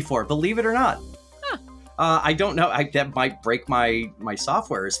done that before, believe it or not. Huh. I don't know. That might break my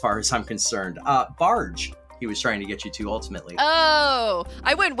software as far as I'm concerned. Barge. He was trying to get you to ultimately. Oh,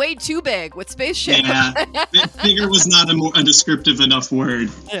 I went way too big with spaceship. Yeah, bigger was not a descriptive enough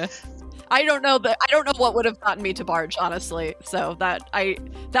word. Yeah. I don't know what would have gotten me to barge, honestly. So that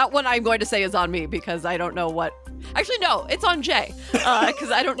one I'm going to say is on me because I don't know what. Actually, no, it's on Jay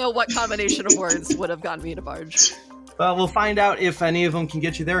because I don't know what combination of words would have gotten me to barge. Well, we'll find out if any of them can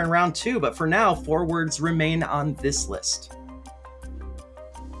get you there in round 2. But for now, 4 words remain on this list.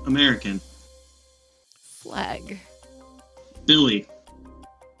 American. Flag. Billy.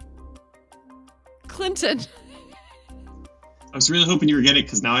 Clinton. I was really hoping you were getting it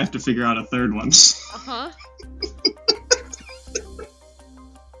because now I have to figure out a third one. Uh-huh.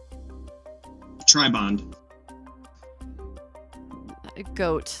 Tribond.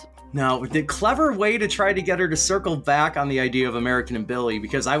 Goat. No, the clever way to try to get her to circle back on the idea of American and Billy,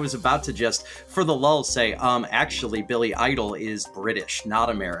 because I was about to just, for the lull, say, actually, Billy Idol is British, not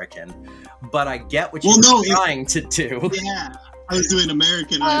American. But I get what you're trying to do. Yeah, I was doing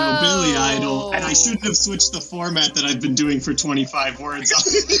American Idol, Billy Idol, and I shouldn't have switched the format that I've been doing for 25 words.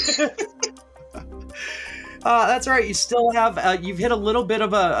 That's right. You still have, you've hit a little bit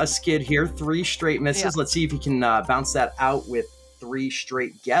of a skid here. 3 straight misses. Yeah. Let's see if you can bounce that out with 3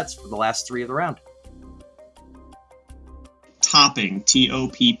 straight gets for the last 3 of the round. Topping.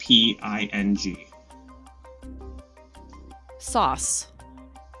 Topping. Sauce.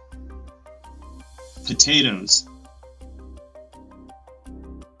 Potatoes.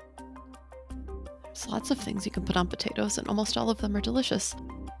 There's lots of things you can put on potatoes, and almost all of them are delicious.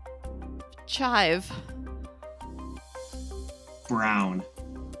 Chive. Brown.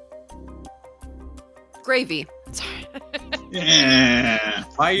 Gravy. Sorry. Yeah.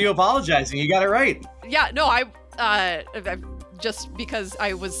 Why are you apologizing? You got it right. Yeah, no, I just because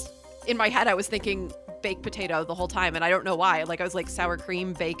I was in my head, I was thinking baked potato the whole time, and I don't know why. Like I was like sour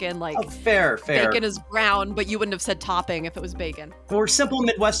cream, bacon, like fair. Bacon is brown, but you wouldn't have said topping if it was bacon. Well, we're simple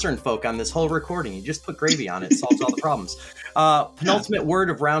Midwestern folk on this whole recording. You just put gravy on it, solves all the problems. Penultimate word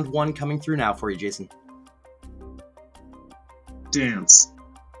of round 1 coming through now for you, Jason. Dance.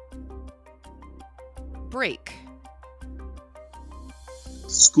 Break.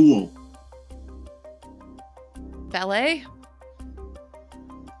 School. Ballet.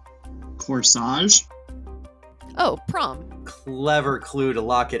 Corsage. Oh, prom. Clever clue to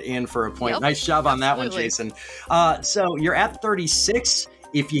lock it in for a point. Yep, nice job on that one, absolutely. Jason. So you're at 36.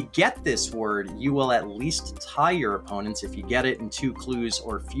 If you get this word, you will at least tie your opponents. If you get it in 2 clues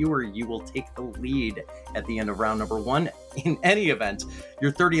or fewer, you will take the lead at the end of round number 1. In any event,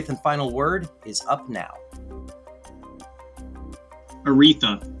 your 30th and final word is up now.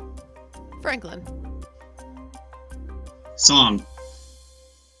 Aretha. Franklin. Song.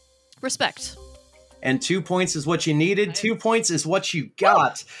 Respect. And 2 points is what you needed. 2 points is what you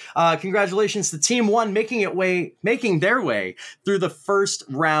got. Congratulations to Team 1 making their way through the first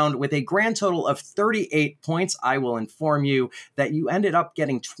round with a grand total of 38 points. I will inform you that you ended up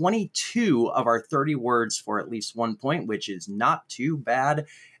getting 22 of our 30 words for at least 1 point, which is not too bad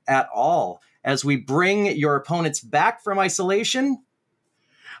at all. As we bring your opponents back from isolation,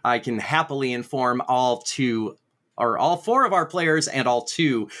 I can happily inform all 4 of our players and all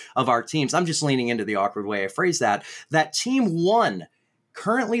 2 of our teams. I'm just leaning into the awkward way I phrase that. That Team 1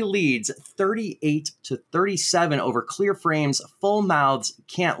 currently leads 38-37 over Clear Frames. Full Mouths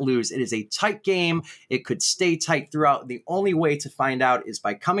can't lose. It is a tight game. It could stay tight throughout. The only way to find out is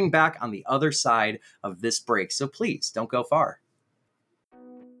by coming back on the other side of this break. So please don't go far.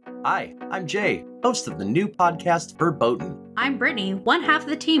 Hi, I'm Jay, host of the new podcast Verboten. I'm Brittany, one half of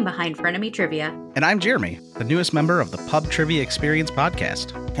the team behind Frenemy Trivia. And I'm Jeremy, the newest member of the Pub Trivia Experience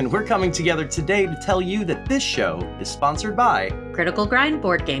podcast. And we're coming together today to tell you that this show is sponsored by Critical Grind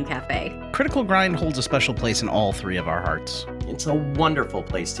Board Game Cafe. Critical Grind holds a special place in all three of our hearts. It's a wonderful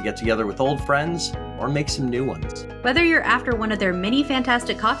place to get together with old friends or make some new ones. Whether you're after one of their many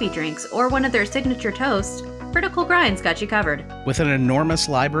fantastic coffee drinks or one of their signature toasts, Critical Grind's got you covered. With an enormous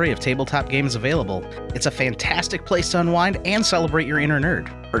library of tabletop games available, it's a fantastic place to unwind and celebrate your inner nerd.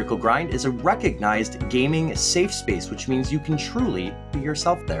 Critical Grind is a recognized gaming safe space, which means you can truly be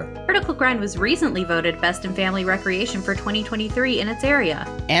yourself there. Critical Grind was recently voted Best in Family Recreation for 2023 in its area.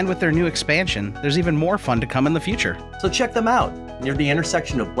 And with their new expansion, there's even more fun to come in the future. So check them out near the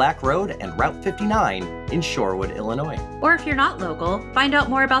intersection of Black Road and Route 59 in Shorewood, Illinois. Or if you're not local, find out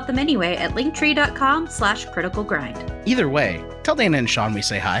more about them anyway at linktree.com/criticalgrind. Either way, tell Dana and Sean we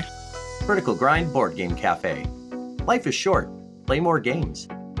say hi. Critical Grind Board Game Cafe. Life is short. Play more games.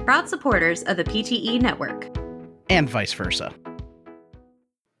 Proud supporters of the PTE network. And vice versa.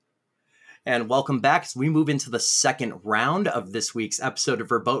 And welcome back as we move into the second round of this week's episode of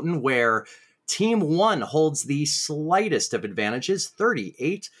Verboten, where Team 1 holds the slightest of advantages,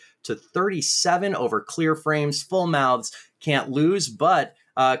 38-37 over Clear Frames. Full Mouths can't lose, but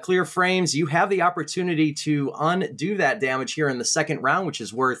Clear Frames, you have the opportunity to undo that damage here in the second round, which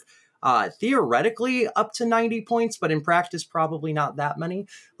is worth theoretically up to 90 points, but in practice, probably not that many.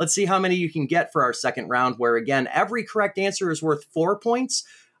 Let's see how many you can get for our second round, where again, every correct answer is worth 4 points.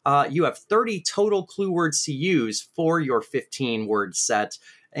 You have 30 total clue words to use for your 15-word set.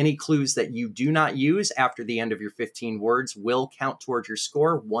 Any clues that you do not use after the end of your 15 words will count towards your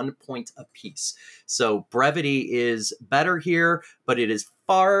score, 1 point apiece. So brevity is better here, but it is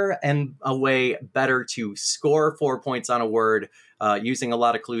far and away better to score 4 points on a word using a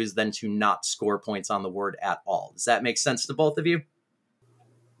lot of clues than to not score points on the word at all. Does that make sense to both of you?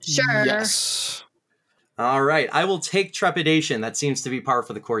 Sure. Yes. All right, I will take trepidation. That seems to be par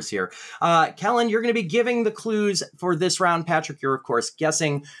for the course here. Kellyn, you're going to be giving the clues for this round. Patrick, you're, of course,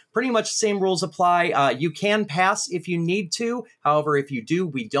 guessing. Pretty much the same rules apply. You can pass if you need to. However, if you do,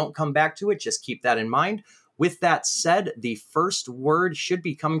 we don't come back to it. Just keep that in mind. With that said, the first word should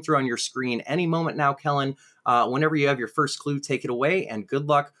be coming through on your screen any moment now, Kellyn. Whenever you have your first clue, take it away. And good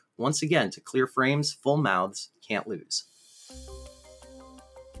luck, once again, to Clear Frames. Full Mouths can't lose.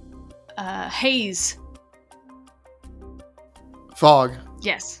 Haze. Fog.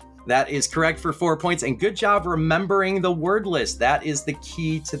 Yes. That is correct for 4 points, and good job remembering the word list. That is the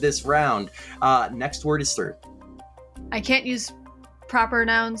key to this round. Next word is through. I can't use proper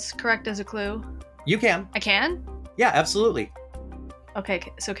nouns correct as a clue. You can. I can? Yeah, absolutely. Okay,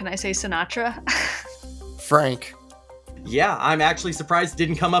 so can I say Sinatra? Frank. Yeah, I'm actually surprised it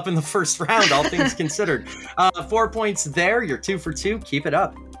didn't come up in the first round, all things considered. 4 points there. You're 2 for 2. Keep it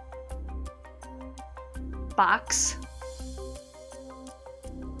up. Box.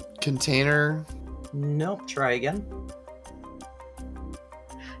 Container. Nope. Try again.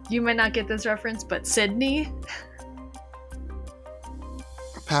 You might not get this reference, but Sydney.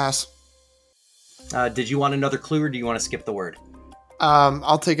 Pass. Did you want another clue, or do you want to skip the word?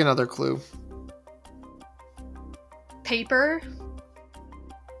 I'll take another clue. Paper.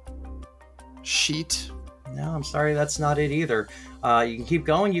 Sheet. No, I'm sorry, that's not it either. You can keep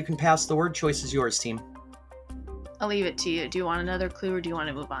going. You can pass the word. Choice is yours, team. I'll leave it to you. Do you want another clue or do you want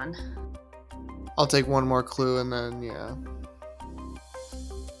to move on? I'll take one more clue and then, yeah.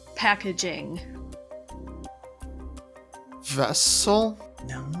 Packaging. Vessel?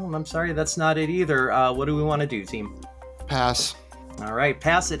 No, I'm sorry, that's not it either. What do we want to do, team? Pass. All right,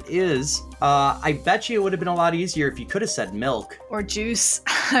 pass it is. I bet you it would have been a lot easier if you could have said milk. Or juice.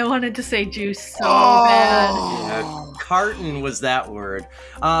 I wanted to say juice so bad. Yeah, carton was that word.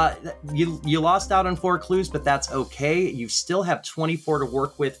 You lost out on 4 clues, but that's okay. You still have 24 to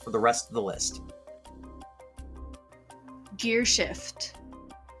work with for the rest of the list. Gear shift.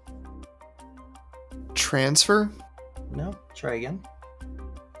 Transfer? No, try again.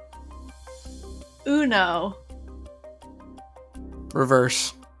 Uno.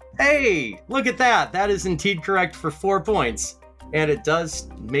 Reverse. Hey, look at that. That is indeed correct for 4 points. And it does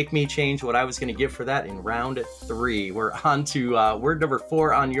make me change what I was going to give for that in round 3. We're on to word number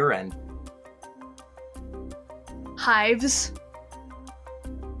 4 on your end. Hives.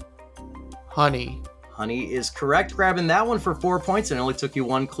 Honey. Honey is correct. Grabbing that one for 4 points. It only took you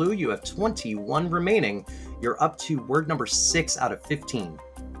 1 clue. You have 21 remaining. You're up to word number 6 out of 15.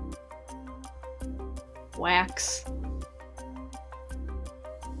 Wax.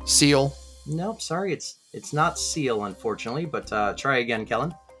 Seal. Nope, sorry, it's not seal, unfortunately, but try again,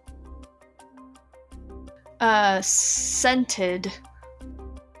 Kellyn. Scented.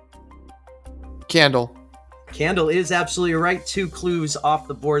 Candle. Candle is absolutely right. 2 clues off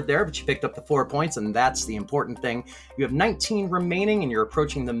the board there, but you picked up the 4 points, and that's the important thing. You have 19 remaining, and you're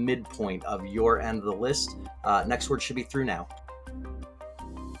approaching the midpoint of your end of the list. Next word should be through now.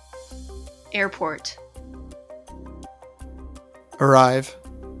 Airport. Arrive.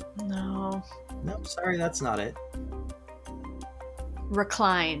 No. Nope, sorry, that's not it.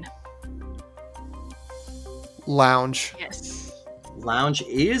 Recline. Lounge. Yes. Lounge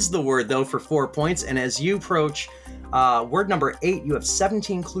is the word, though, for 4 points. And as you approach word number 8, you have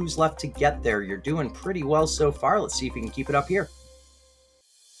 17 clues left to get there. You're doing pretty well so far. Let's see if you can keep it up here.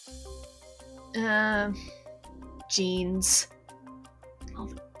 Jeans. All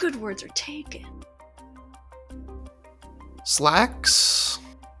the good words are taken. Slacks.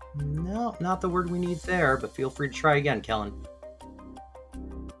 No, not the word we need there, but feel free to try again, Kellyn.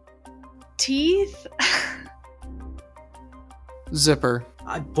 Teeth. Zipper.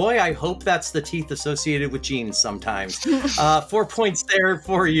 Boy, I hope that's the teeth associated with jeans sometimes. 4 points there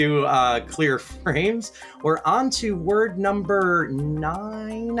for you, Clear Frames. We're on to word number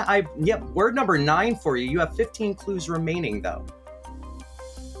 9. Word number 9 for you. You have 15 clues remaining, though.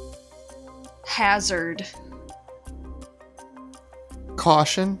 Hazard.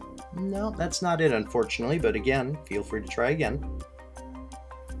 Caution. No, that's not it, unfortunately. But again, feel free to try again.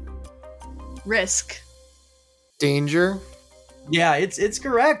 Risk. Danger. Yeah, it's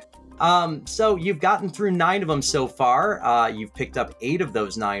correct. So you've gotten through 9 of them so far. You've picked up 8 of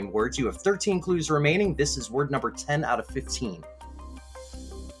those 9 words. You have 13 clues remaining. This is word number 10 out of 15.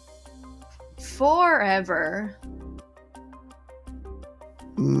 Forever.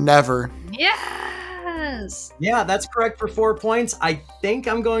 Never. Yes. Yeah, that's correct for 4 points. I think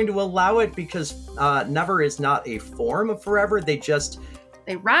I'm going to allow it because never is not a form of forever. They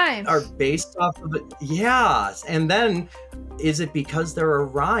rhyme. Are based off of it. Yeah. And then, is it because they're a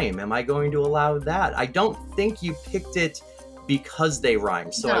rhyme? Am I going to allow that? I don't think you picked it because they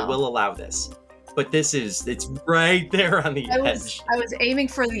rhyme, so I will allow this. But it's right there on the edge. I was aiming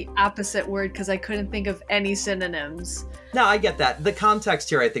for the opposite word because I couldn't think of any synonyms. No, I get that. The context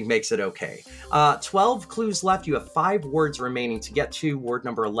here, I think, makes it okay. 12 clues left. You have 5 words remaining to get to. Word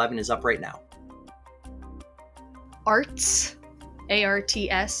number 11 is up right now. Arts.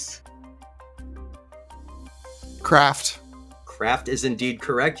 ARTS. Craft. Craft is indeed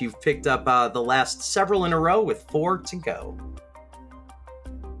correct. You've picked up the last several in a row with 4 to go.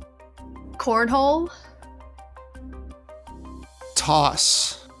 Cornhole.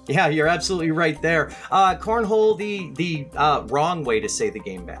 Toss. Yeah, you're absolutely right there. Cornhole, the wrong way to say the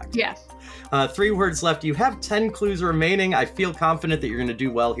game back. Yeah. 3 words left. You have 10 clues remaining. I feel confident that you're going to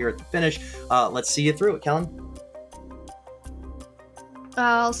do well here at the finish. Let's see you through it, Kellyn.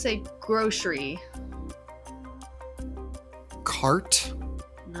 I'll say grocery. Cart.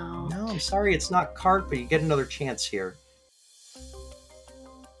 No. No, I'm sorry, it's not cart, but you get another chance here.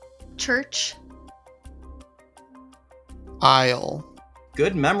 Church. Aisle.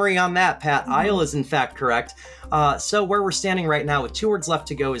 Good memory on that, Pat. Aisle is in fact correct. So where we're standing right now with 2 words left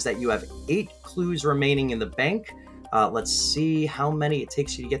to go is that you have 8 clues remaining in the bank. Let's see how many it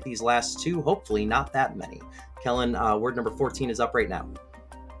takes you to get these last 2. Hopefully not that many. Kellyn, word number 14 is up right now.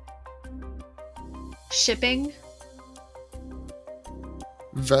 Shipping.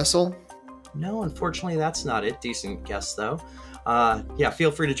 Vessel. No, unfortunately, that's not it. Decent guess, though. Yeah,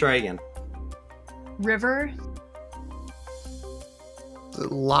 feel free to try again. River.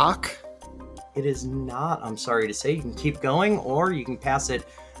 Lock. It is not, I'm sorry to say. You can keep going, or you can pass it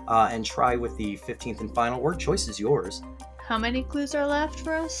and try with the 15th and final word. Choice is yours. How many clues are left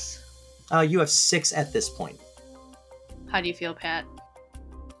for us? You have 6 at this point. How do you feel, Pat?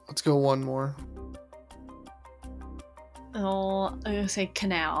 Let's go one more. Oh, I'm going to say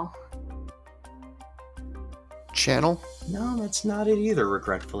canal. Channel. No, that's not it either,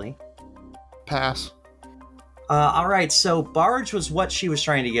 regretfully. Pass. All right, so barge was what she was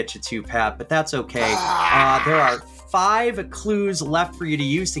trying to get you to, Pat, but that's okay. There are 5 clues left for you to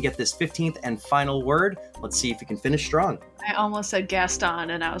use to get this 15th and final word. Let's see if you can finish strong. I almost said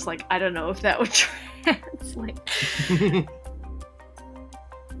Gaston, and I was like, I don't know if that would translate.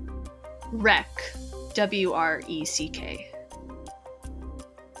 Wreck. WRECK.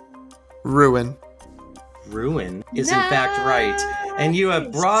 Ruin. Ruin is in fact right. And you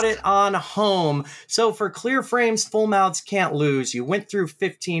have brought it on home. So for Clear Frames, Full Mouths Can't Lose, you went through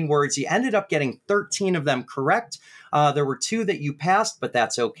 15 words. You ended up getting 13 of them correct. There were 2 that you passed, but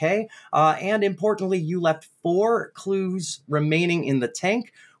that's okay. And importantly, you left 4 clues remaining in the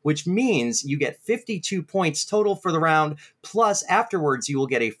tank, which means you get 52 points total for the round. Plus, afterwards, you will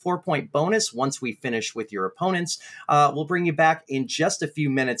get a 4-point bonus once we finish with your opponents. We'll bring you back in just a few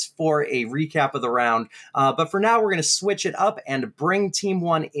minutes for a recap of the round. But for now, we're going to switch it up and bring Team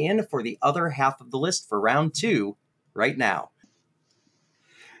 1 in for the other half of the list for round 2 right now.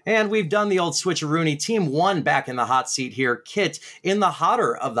 And we've done the old switcheroony. Team 1 back in the hot seat here. Kit in the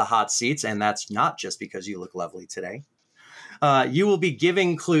hotter of the hot seats, and that's not just because you look lovely today. You will be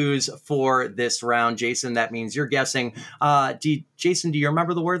giving clues for this round, Jason. That means you're guessing. Jason, do you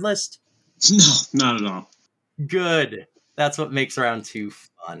remember the word list? No, not at all. Good. That's what makes round 2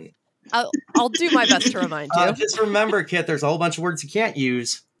 fun. I'll do my best to remind you. Just remember, Kit, there's a whole bunch of words you can't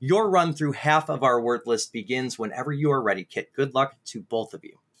use. Your run through half of our word list begins whenever you are ready, Kit. Good luck to both of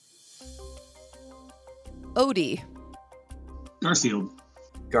you. Odie.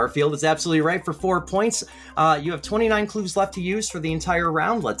 Garfield is absolutely right for 4 points. You have 29 clues left to use for the entire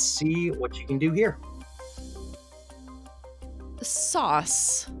round. Let's see what you can do here.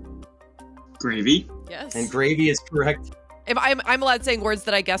 Sauce. Gravy. Yes. And gravy is correct. I'm allowed saying words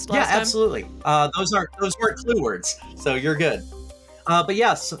that I guessed last time? Yeah, absolutely. Those weren't clue words, so you're good. But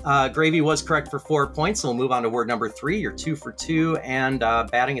yes, gravy was correct for 4 points. So we'll move on to word number 3. You're 2 for 2 and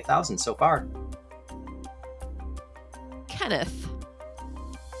batting 1,000 so far. Kenneth.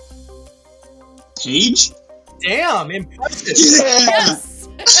 Page? Damn, impressive. Yes.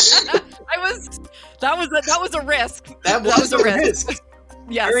 That was a risk. That was a risk.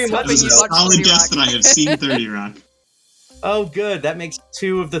 Yes. Very much That was a solid guess that I have seen 30 Rock. Oh, good. That makes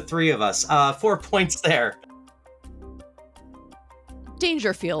 2 of the 3 of us. 4 points there.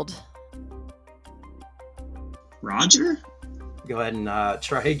 Dangerfield. Roger? Go ahead and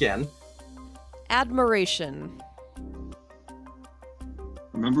try again. Admiration.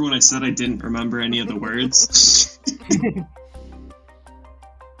 Remember when I said I didn't remember any of the words?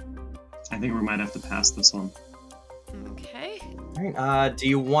 I think we might have to pass this one. Okay. All right. Do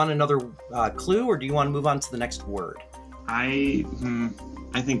you want another clue, or do you want to move on to the next word? I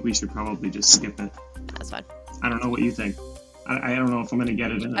think we should probably just skip it. That's fine. I don't know what you think. I don't know if I'm going to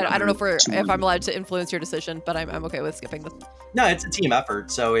get it in. I don't know if I'm allowed to influence your decision, but I'm okay with skipping this. No, it's a team effort.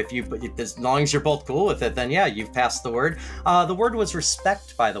 So as long as you're both cool with it, then yeah, you've passed the word. The word was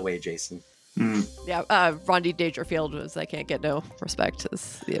respect, by the way, Jason. Yeah, Rondi Dangerfield was I can't get no respect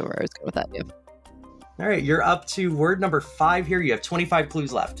is where I was going with that. Yeah. All right, you're up to word number 5 here. You have 25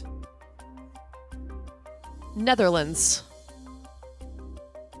 clues left. Netherlands.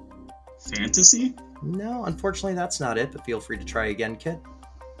 Fantasy? No, unfortunately, that's not it, but feel free to try again, Kit.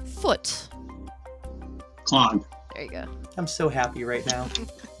 Foot. Clog. There you go. I'm so happy right now.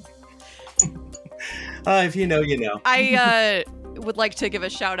 If you know, you know. I would like to give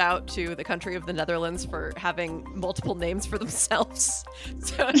a shout out to the country of the Netherlands for having multiple names for themselves.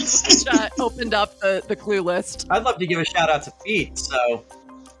 So it opened up the clue list. I'd love to give a shout out to feet, so...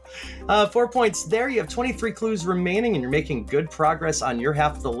 4 points there. You have 23 clues remaining, and you're making good progress on your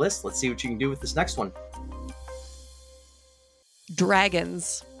half of the list. Let's see what you can do with this next one.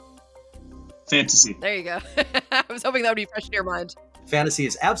 Dragons. Fantasy. There you go. I was hoping that would be fresh in your mind. Fantasy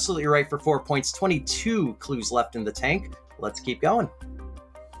is absolutely right for 4 points. 22 clues left in the tank. Let's keep going.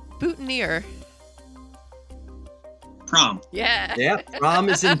 Boutonniere. Prom. Yeah. Yeah, prom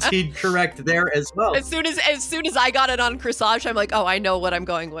is indeed correct there as well. As soon as I got it on corsage, I'm like, oh, I know what I'm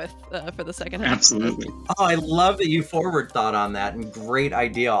going with for the second half. Absolutely. Oh, I love that you forward thought on that, and great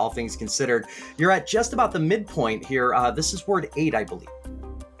idea, all things considered. You're at just about the midpoint here. This is word 8, I believe.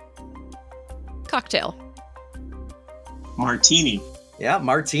 Cocktail. Martini. Yeah,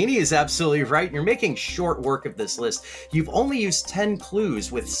 martini is absolutely right. You're making short work of this list. You've only used 10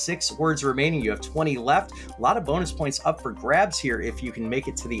 clues with 6 words remaining. You have 20 left. A lot of bonus points up for grabs here if you can make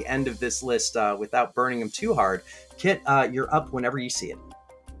it to the end of this list without burning them too hard. Kit, you're up whenever you see it.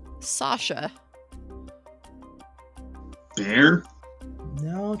 Sasha. Bear.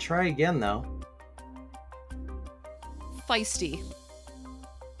 No, try again though. Feisty.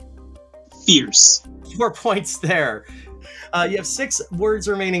 Fierce. 4 points there. You have 6 words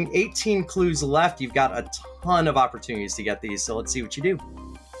remaining, 18 clues left. You've got a ton of opportunities to get these, so let's see what you do.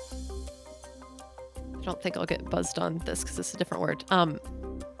 I don't think I'll get buzzed on this because it's a different word.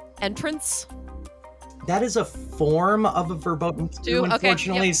 Entrance. That is a form of a verboten clue, Okay,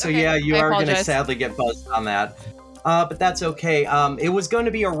 unfortunately. yep, So okay. yeah, you I are going to apologize. sadly get buzzed on that. But that's okay. It was going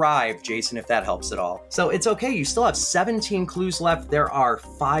to be arrive, Jason, if that helps at all. So it's okay. You still have 17 clues left. There are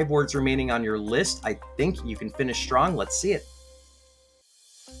 5 words remaining on your list. I think you can finish strong. Let's see it.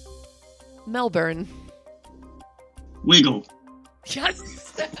 Melbourne. Wiggle. Yes.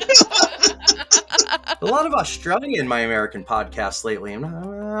 A lot of Australian My American podcasts lately. I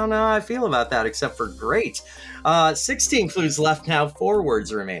don't know how I feel about that, except for great. 16 clues left now, 4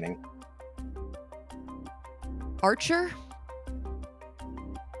 words remaining. Archer?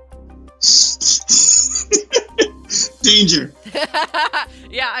 Danger.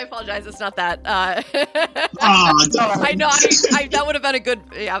 Yeah, I apologize. It's not that. Oh, no. I know. I that would have been a good.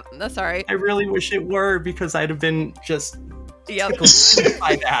 Yeah, that's all right. I really wish it were, because I'd have been just Yep. tickled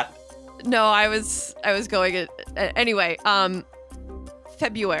by that. No, I was going anyway.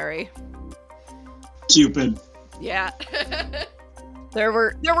 February. Cupid. Yeah. There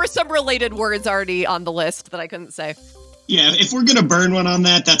were some related words already on the list that I couldn't say. Yeah, if we're gonna burn one on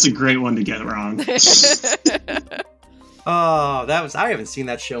that, that's a great one to get wrong. Oh, I haven't seen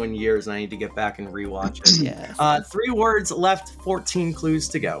that show in years, and I need to get back and rewatch it. Yeah. 3 words left, 14 clues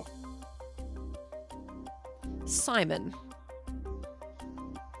to go. Simon.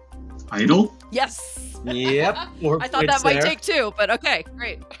 Idol? Yes. Yep. I thought that might take 2, but okay,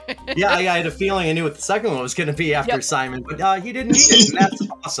 great. Yeah, I had a feeling I knew what the second one was going to be after Yep. Simon, but he didn't need it, and that's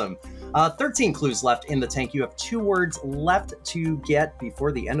awesome. 13 clues left in the tank. You have 2 words left to get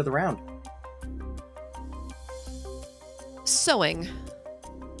before the end of the round. Sewing.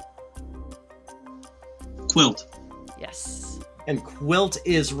 Quilt. Yes. And quilt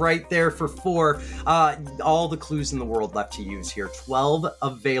is right there for 4. All the clues in the world left to use here. 12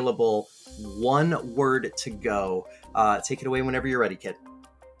 available, 1 word to go. Take it away whenever you're ready, kid.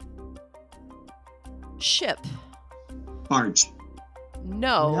 Ship. Barge.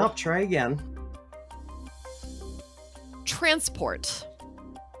 No. Nope, try again. Transport.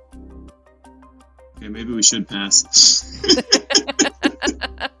 Okay, maybe we should pass.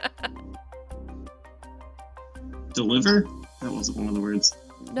 Deliver? That wasn't one of the words.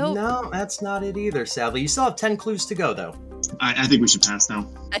 Nope. No, that's not it either, sadly. You still have 10 clues to go, though. I think we should pass now.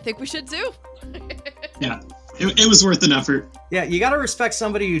 I think we should too. Yeah, it was worth an effort. Yeah, you gotta respect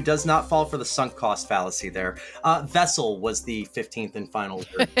somebody who does not fall for the sunk cost fallacy there. Vessel was the 15th and final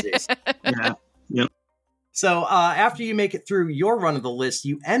word. Jason. Yeah. Yep. So after you make it through your run of the list,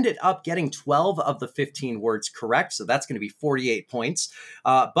 you ended up getting 12 of the 15 words correct. So that's going to be 48 points.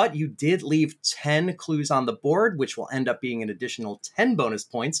 But you did leave 10 clues on the board, which will end up being an additional 10 bonus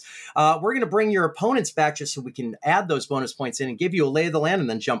points. We're going to bring your opponents back just so we can add those bonus points in and give you a lay of the land and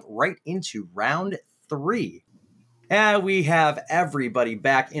then jump right into round 3. And we have everybody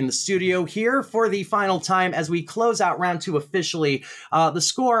back in the studio here for the final time as we close out round 2 officially. The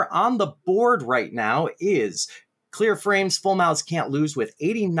score on the board right now is Clear Frames, Full Mouths Can't Lose with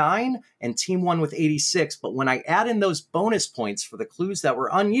 89 and Team 1 with 86. But when I add in those bonus points for the clues that were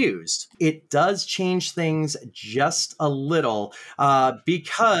unused, it does change things just a little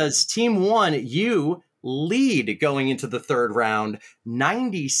because Team 1, you lead going into the 3rd round,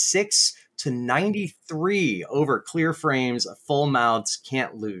 96 to 93 over Clear Frames, Full Mouths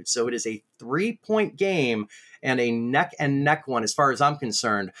Can't Lose. So it is a 3-point game and a neck and neck one as far as I'm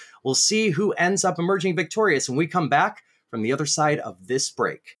concerned. We'll see who ends up emerging victorious when we come back from the other side of this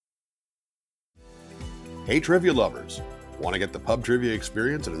break. Hey trivia lovers, want to get the pub trivia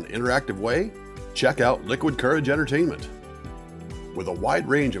experience in an interactive way? Check out Liquid Courage Entertainment. With a wide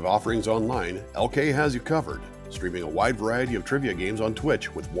range of offerings online, LK has you covered, streaming a wide variety of trivia games on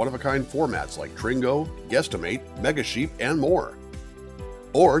Twitch with one-of-a-kind formats like Tringo, Guesstimate, Mega Sheep, and more.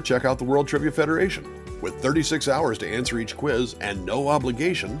 Or check out the World Trivia Federation. With 36 hours to answer each quiz and no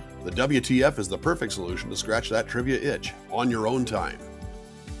obligation, the WTF is the perfect solution to scratch that trivia itch on your own time.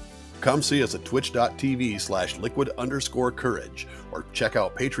 Come see us at twitch.tv/liquid_courage or check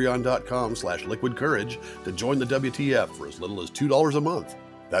out patreon.com/liquidcourage to join the WTF for as little as $2 a month.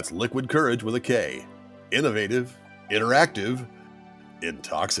 That's Liquid Courage with a K. Innovative, interactive,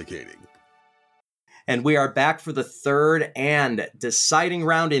 intoxicating. And we are back for the 3rd and deciding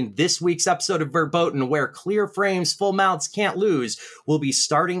round in this week's episode of Verboten, where Clear Frames, Full Mouths Can't Lose will be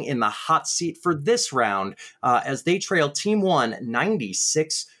starting in the hot seat for this round as they trail Team 1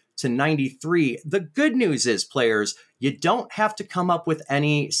 96 to 93. The good news is, players, you don't have to come up with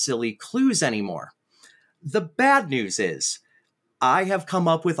any silly clues anymore. The bad news is, I have come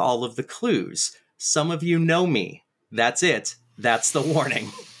up with all of the clues. Some of you know me. That's it. That's the warning.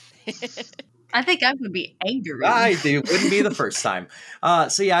 I think I would be angry. I do. Wouldn't be the first time.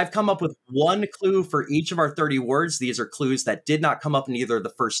 So yeah, I've come up with 1 clue for each of our 30 words. These are clues that did not come up in either of the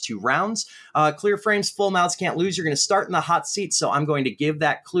first 2 rounds. Clear Frames, Full Mouths Can't Lose. You're going to start in the hot seat, so I'm going to give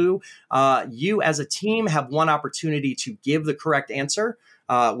that clue. You as a team have 1 opportunity to give the correct answer.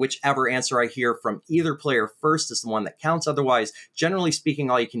 Whichever answer I hear from either player first is the one that counts. Otherwise, generally speaking,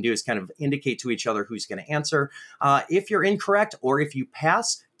 all you can do is kind of indicate to each other who's going to answer. If you're incorrect or if you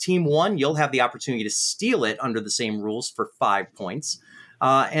pass, Team 1, you'll have the opportunity to steal it under the same rules for 5 points.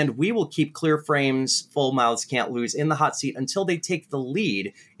 And we will keep Clear Frames, Full Mouths Can't Lose in the hot seat until they take the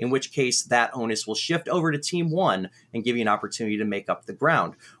lead, in which case that onus will shift over to Team 1 and give you an opportunity to make up the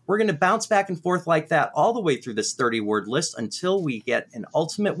ground. We're going to bounce back and forth like that all the way through this 30-word list until we get an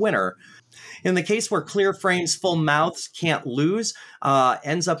ultimate winner. In the case where Clear Frames, Full Mouths Can't Lose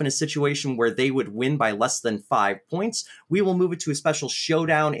ends up in a situation where they would win by less than 5 points, we will move it to a special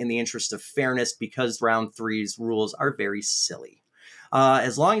showdown in the interest of fairness because round 3's rules are very silly.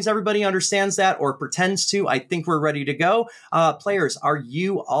 As long as everybody understands that or pretends to, I think we're ready to go. Players, are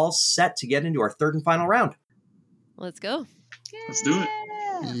you all set to get into our third and final round? Let's go. Let's do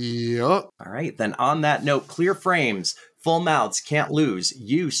it. Yup. All right, then on that note, Clear Frames, Full Mouths Can't Lose.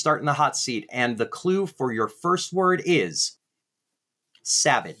 You start in the hot seat, and the clue for your first word is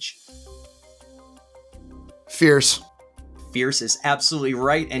savage. Fierce. Fierce is absolutely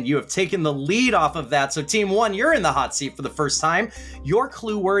right, and you have taken the lead off of that. So Team 1, you're in the hot seat for the first time. Your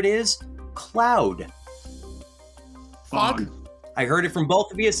clue word is cloud. Fog. I heard it from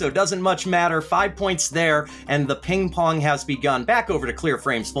both of you, so it doesn't much matter. 5 points there, and the ping pong has begun. Back over to Clear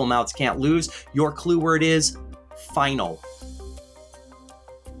Frames, Full Mouths Can't Lose. Your clue word is final.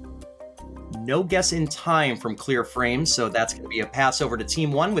 No guess in time from Clear Frames, so that's going to be a pass over to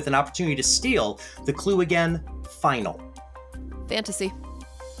Team 1 with an opportunity to steal. The clue again, final. Fantasy.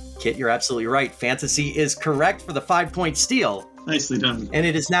 Kit, you're absolutely right. Fantasy is correct for the 5-point steal. Nicely done. And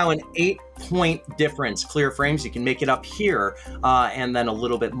it is now an 8-point difference. Clear Frames, you can make it up here and then a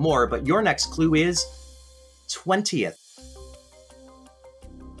little bit more. But your next clue is 20th.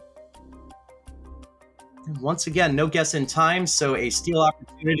 And once again, no guess in time, so a steal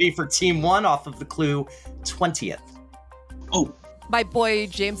opportunity for Team 1 off of the clue 20th. Oh. My boy,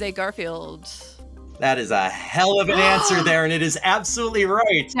 James A. Garfield. That is a hell of an answer there, and it is absolutely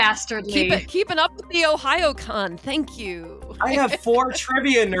right. Dastardly. Keeping up with the Ohio Con. Thank you. I have 4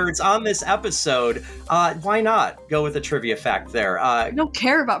 trivia nerds on this episode. Why not go with a trivia fact there? I don't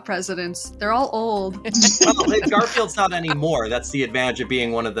care about presidents. They're all old. Well, Garfield's not anymore. That's the advantage of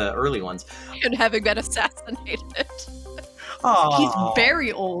being one of the early ones. And having been assassinated. Oh, He's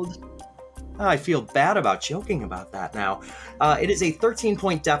very old. I feel bad about joking about that now. It is a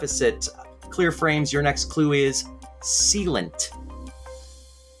 13-point deficit. Clear Frames, your next clue is sealant.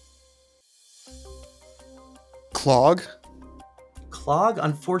 Clog. Clog,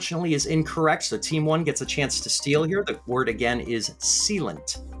 unfortunately, is incorrect, so Team 1 gets a chance to steal here. The word again is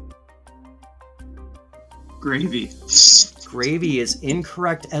sealant. Gravy. Gravy is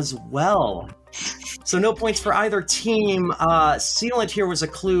incorrect as well. So no points for either team. Sealant here was a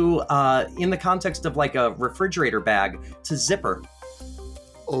clue in the context of like a refrigerator bag to zipper.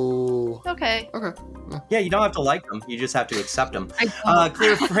 Oh. Okay. Yeah, you don't have to like them. You just have to accept them.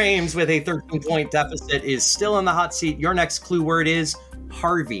 Clear Frames with a 13-point deficit is still in the hot seat. Your next clue word is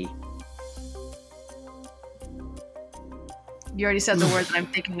Harvey. You already said the word that I'm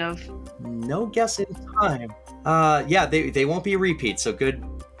thinking of. No guess in time. Yeah, they won't be repeats, so good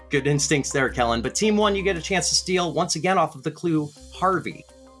instincts there, Kellyn. But Team 1, you get a chance to steal once again off of the clue Harvey.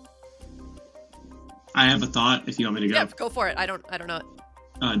 I have a thought if you want me to go. Yeah, go for it. I don't know it.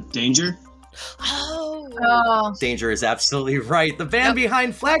 Danger. Oh. Danger is absolutely right. The band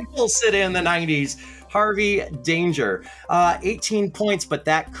behind Flagpole City in the 90s. Harvey Danger. 18 points, but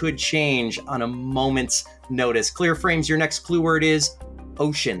that could change on a moment's notice. Clear Frames, your next clue word is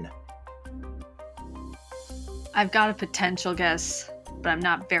ocean. I've got a potential guess, but I'm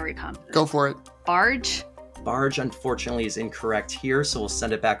not very confident. Go for it. Barge? Barge, unfortunately, is incorrect here, so we'll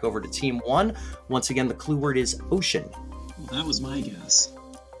send it back over to Team 1. Once again, the clue word is ocean. Well, that was my guess.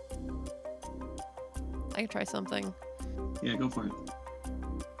 I can try something. Yeah, go for it.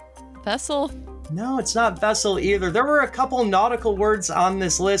 Vessel? No, it's not vessel either. There were a couple nautical words on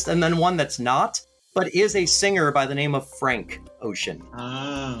this list, and then one that's not, but is a singer by the name of Frank Ocean.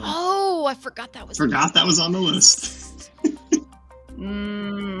 Oh, I forgot that was that was on the list.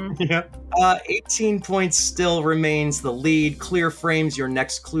 Yeah. 18 points still remains the lead. Clear Frames, your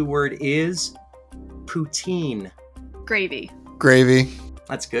next clue word is poutine. Gravy. Gravy.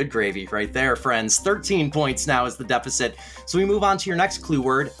 That's good gravy right there, friends. 13 points now is the deficit. So we move on to your next clue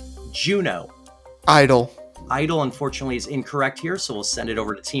word, Juno. Idol. Idol, unfortunately, is incorrect here, so we'll send it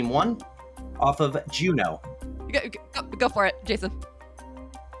over to Team 1 off of Juno. Go for it, Jason.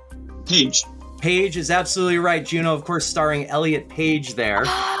 Page. Page is absolutely right. Juno, of course, starring Elliot Page there.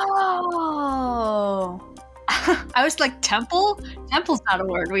 Oh. I was like, temple? Temple's not a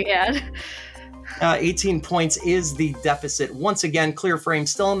word we had. 18 points is the deficit. Once again, Clear Frame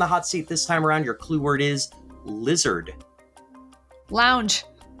still in the hot seat this time around. Your clue word is lizard. Lounge.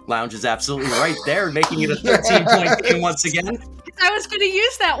 Lounge is absolutely right there, making it a 13-point game once again. I was going to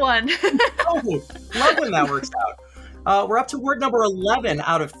use that one. Oh, love when that works out. We're up to word number 11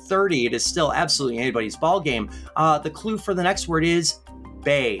 out of 30. It is still absolutely anybody's ball game. The clue for the next word is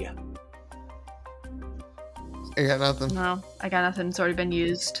bay. I got nothing. No, I got nothing. It's already been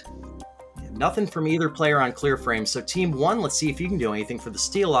used. Nothing from either player on Clear Frame. So Team 1, let's see if you can do anything for the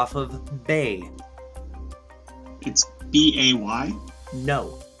steal off of bay. It's B-A-Y?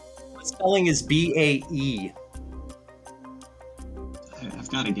 No. The spelling is B-A-E. I've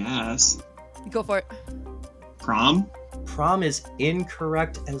got a guess. Go for it. Prom? Prom is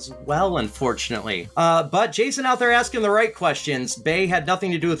incorrect as well, unfortunately. But Jason out there asking the right questions. Bay had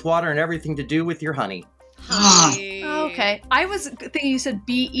nothing to do with water and everything to do with your honey. Honey. Okay. I was thinking you said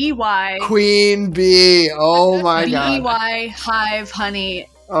B-E-Y. Queen bee. Oh my god. B-E-Y, hive, honey.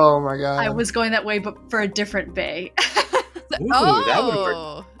 Oh my god. I was going that way, but for a different bay. Ooh, that would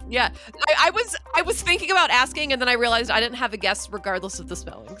work. Yeah. I was thinking about asking, and then I realized I didn't have a guess regardless of the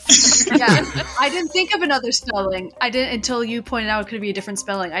spellings. Yeah. I didn't think of another spelling. I didn't until you pointed out it could be a different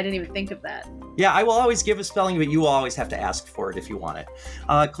spelling. I didn't even think of that. Yeah, I will always give a spelling, but you will always have to ask for it if you want it.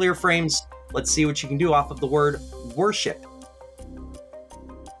 Clear Frames, let's see what you can do off of the word worship.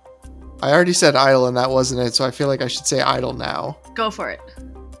 I already said idle and that wasn't it, so I feel like I should say idle now. Go for it.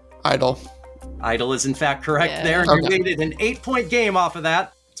 Idle. Idle is in fact correct there, and you made it an 8-point game off of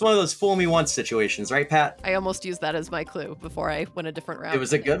that. It's one of those fool me once situations, right, Pat? I almost used that as my clue before I went a different route. It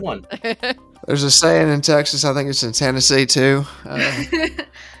was a good one. There's a saying in Texas, I think it's in Tennessee too.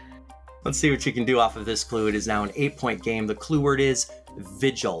 Let's see what you can do off of this clue. It is now an 8-point game. The clue word is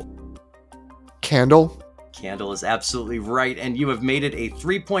vigil. Candle. Candle is absolutely right, and you have made it a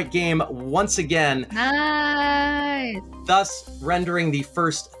 3-point game once again. Nice. Thus rendering the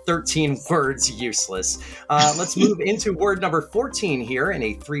first 13 words useless. Let's move into word number 14 here in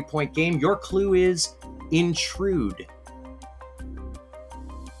a 3-point game. Your clue is intrude.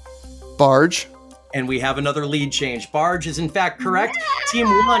 Barge. And we have another lead change. Barge is in fact correct. Nice. Team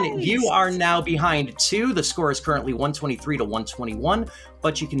 1, you are now behind 2. The score is currently 123 to 121,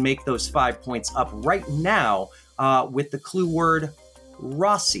 but you can make those 5 points up right now with the clue word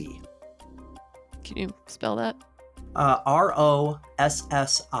Rossi. Can you spell that? R-O-S-S-I.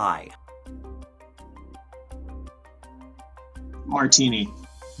 Martini.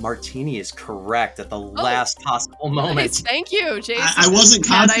 Martini is correct at the last possible moment. Nice. Thank you, Jason. I wasn't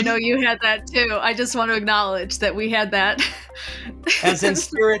confident. And I know you had that too. I just want to acknowledge that we had that. As in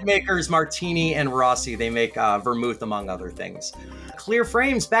Spirit Makers, Martini and Rossi, they make vermouth, among other things. Clear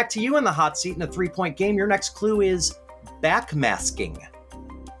Frames, back to you in the hot seat in a 3-point game. Your next clue is backmasking.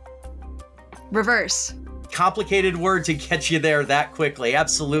 Reverse. Complicated word to get you there that quickly.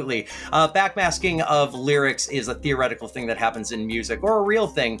 Absolutely. Backmasking of lyrics is a theoretical thing that happens in music, or a real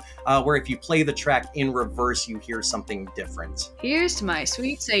thing, where if you play the track in reverse, you hear something different. Here's to my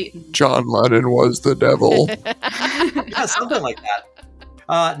sweet Satan. John Lennon was the devil. Yeah, something like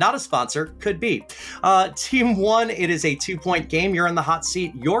that. Not a sponsor, could be. Team 1, it is a 2-point game. You're in the hot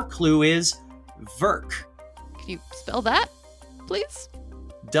seat. Your clue is Verk. Can you spell that, please?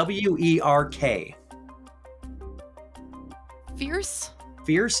 W-E-R-K. Fierce?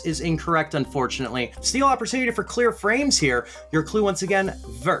 Fierce is incorrect, unfortunately. Steal opportunity for Clear Frames here. Your clue once again,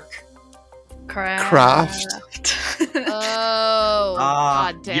 Verk. Craft. Oh,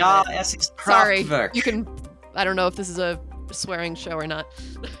 god damn ja, it. es ist Sorry, Kraftwerk. you can... I don't know if this is a swearing show or not.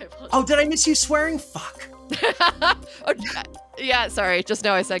 Oh, did I miss you swearing? Fuck. Oh, yeah, sorry. Just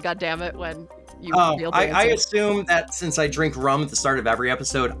now I said god damn it when you revealed the I answer. assume that since I drink rum at the start of every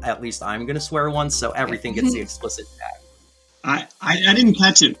episode, at least I'm going to swear once, so everything gets the explicit tag. I didn't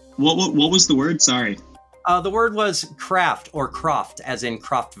catch it. What was the word? Sorry. The word was Kraft, or Kraft, as in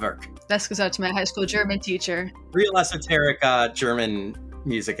Kraftwerk. This goes out to my high school German teacher. Real esoteric German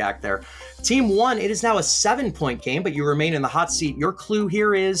music act there. Team 1, it is now a 7-point game, but you remain in the hot seat. Your clue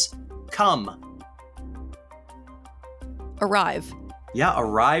here is come. Arrive. Yeah,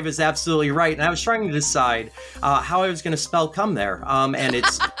 arrive is absolutely right. And I was trying to decide how I was going to spell come there. And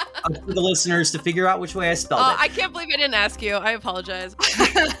it's up to the listeners to figure out which way I spelled it. I can't believe I didn't ask you. I apologize.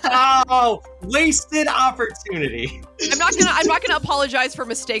 Oh, wasted opportunity. I'm not gonna apologize for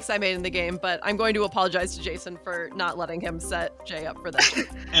mistakes I made in the game, but I'm going to apologize to Jason for not letting him set Jay up for that.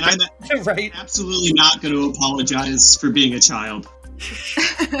 And I'm right. absolutely not going to apologize for being a child.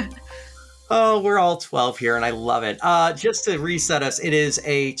 Oh, we're all 12 here, and I love it. Just to reset us, it is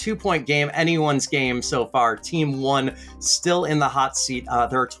a 2-point game, anyone's game so far. Team 1 still in the hot seat.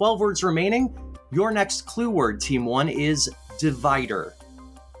 There are 12 words remaining. Your next clue word, Team 1, is divider.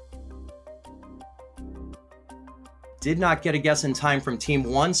 Did not get a guess in time from Team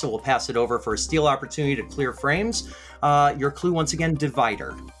 1, so we'll pass it over for a steal opportunity to clear frames. Your clue, once again,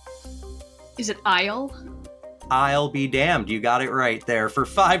 divider. Is it aisle? I'll be damned. You got it right there for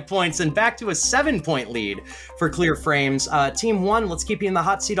 5 points and back to a 7-point lead for clear frames. Team 1, let's keep you in the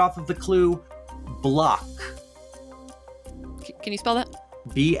hot seat off of the clue. Block. Can you spell that?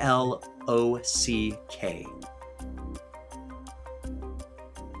 B-L-O-C-K.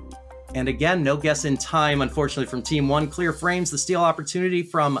 And again, no guess in time, unfortunately, from Team 1. Clear frames, the steal opportunity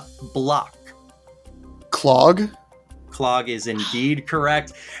from block. Clog. Clog is indeed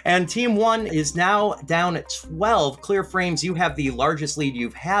correct. And Team 1 is now down at 12. Clear frames, you have the largest lead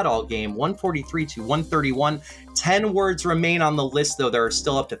you've had all game, 143 to 131. 10 words remain on the list, though there are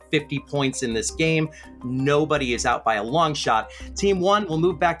still up to 50 points in this game. Nobody is out by a long shot. Team 1, we'll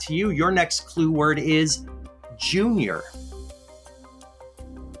move back to you. Your next clue word is junior.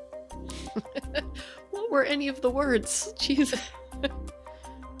 What were any of the words? Jesus.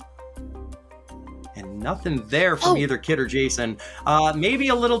 And nothing there from either Kit or Jason. Maybe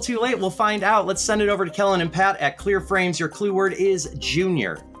a little too late. We'll find out. Let's send it over to Kellyn and Pat at Clear Frames. Your clue word is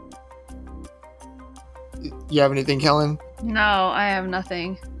junior. You have anything, Kellyn? No, I have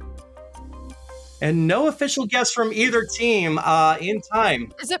nothing. And no official guess from either team in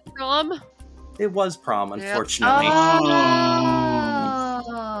time. Is it prom? It was prom, unfortunately.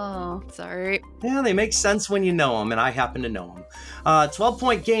 Oh, sorry. Yeah, they make sense when you know them, and I happen to know them.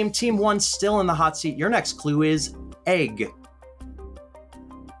 12-point game, Team 1 still in the hot seat. Your next clue is egg.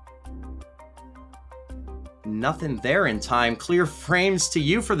 Nothing there in time. Clear frames to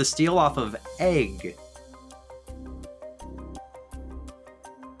you for the steal off of egg.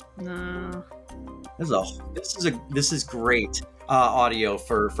 no. This is great audio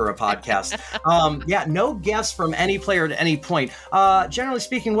for a podcast. Yeah, no guess from any player at any point. Generally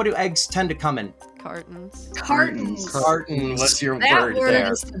speaking, what do eggs tend to come in? Cartons. Cartons. Carton. What's your That word word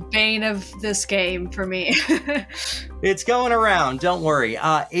there? is the bane of this game for me. It's going around. Don't worry.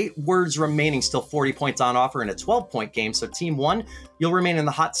 8 words remaining. Still 40 points on offer in a 12-point game. So Team 1, you'll remain in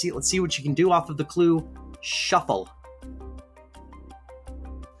the hot seat. Let's see what you can do off of the clue. Shuffle.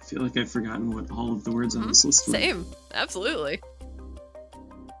 I feel like I've forgotten what all of the words on this list were. Same. Absolutely.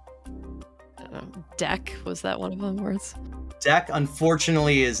 Deck, was that one of the words? Deck,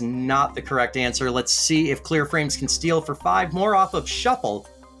 unfortunately, is not the correct answer. Let's see if Clear Frames can steal for 5 more off of Shuffle.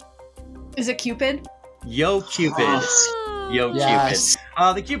 Is it Cupid? Yo, Cupid. Yo, Yes.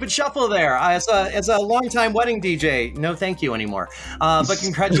 Cupid. The Cupid Shuffle there. As a longtime wedding DJ, no thank you anymore. But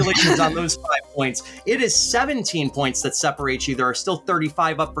congratulations on those 5 points. It is 17 points that separate you. There are still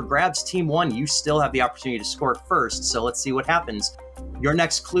 35 up for grabs. Team 1, you still have the opportunity to score first. So let's see what happens. Your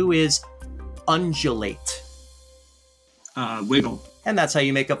next clue is undulate. Wiggle. And that's how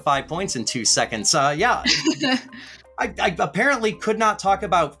you make up 5 points in 2 seconds. Yeah. I apparently could not talk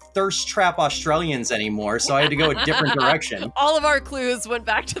about thirst trap Australians anymore, so I had to go a different direction. All of our clues went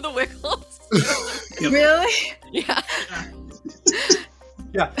back to the Wiggles. Yep. Really? Yeah.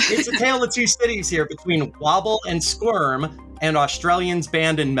 Yeah, it's a tale of two cities here between Wobble and Squirm and Australians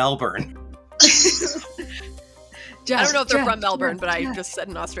banned in Melbourne. I don't know if they're from Melbourne, but I just said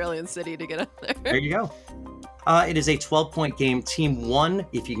an Australian city to get up there. There you go. It is a 12-point game. Team 1,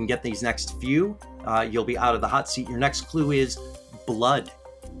 if you can get these next few, you'll be out of the hot seat. Your next clue is blood.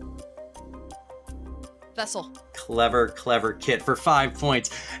 Vessel. Clever Kit for 5 points.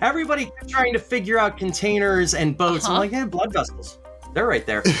 Everybody kept trying to figure out containers and boats. I'm like, blood vessels. They're right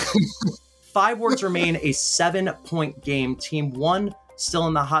there. 5 words remain, a 7-point game. Team 1, still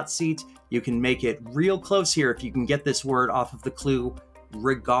in the hot seat. You can make it real close here if you can get this word off of the clue,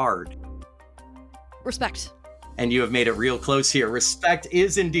 regard. Respect. And you have made it real close here. Respect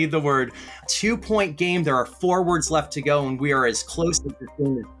is indeed the word. 2-point game. There are 4 words left to go, and we are as close as this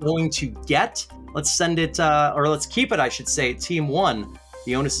game is going to get. Let's send it, or let's keep it, I should say. Team 1,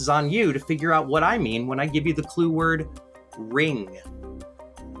 the onus is on you to figure out what I mean when I give you the clue word, ring.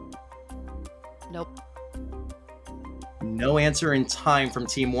 Nope. No answer in time from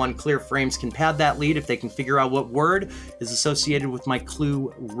Team 1. Clear Frames can pad that lead if they can figure out what word is associated with my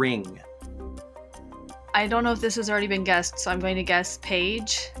clue, ring. I don't know if this has already been guessed, so I'm going to guess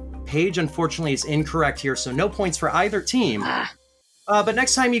Paige. Paige, unfortunately, is incorrect here, so no points for either team. But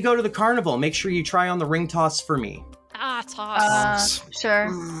next time you go to the carnival, make sure you try on the ring toss for me. Toss. Sure.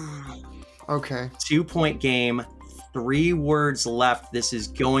 Okay. 2-point game, 3 words left. This is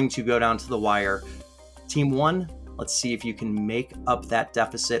going to go down to the wire. Team 1, let's see if you can make up that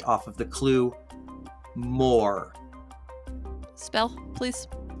deficit off of the clue. More. Spell, please.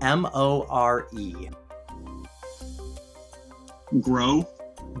 More. Grow.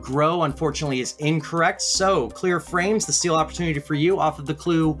 Grow, unfortunately, is incorrect. So, clear frames, the steal opportunity for you off of the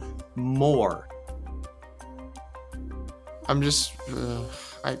clue. More. I'm just,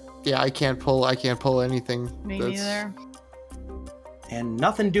 I can't pull anything. Me neither. And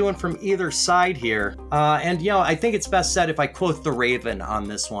nothing doing from either side here. And, I think it's best said if I quote the Raven on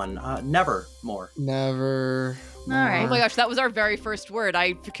this one. Never more. Never. All right. Oh my gosh, that was our very first word.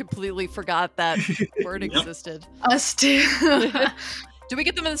 I completely forgot that word existed. Us too. Do we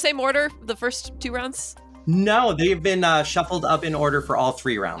get them in the same order, the first 2 rounds? No, they've been shuffled up in order for all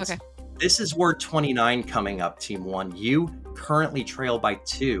 3 rounds. Okay. This is word 29 coming up, Team 1. You currently trail by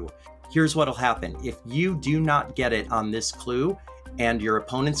 2. Here's what'll happen. If you do not get it on this clue, and your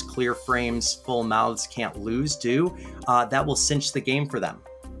opponent's clear frames, full mouths, can't lose do, that will cinch the game for them.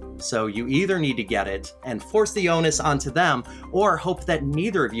 So you either need to get it and force the onus onto them, or hope that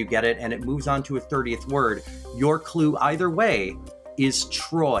neither of you get it and it moves on to a 30th word. Your clue either way is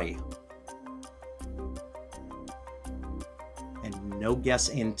Troy. And no guess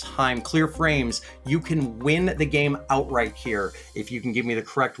in time. Clear frames, you can win the game outright here if you can give me the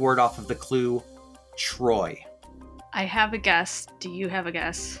correct word off of the clue, Troy. I have a guess. Do you have a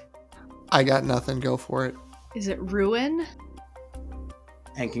guess? I got nothing. Go for it. Is it ruin?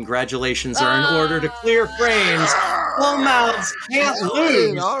 And congratulations are in order to clear frames. Full mouths can't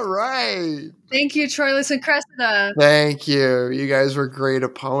lose. All right. Thank you, Troilus and Cressida. Thank you. You guys were great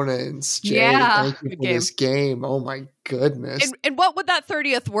opponents. Jay, Yeah. thank you Good for this game. Oh my goodness. And what would that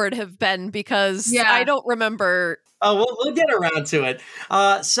 30th word have been? Because I don't remember. Oh, we'll get around to it.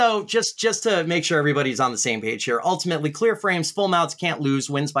 So just to make sure everybody's on the same page here, ultimately, clear frames, full mouths can't lose,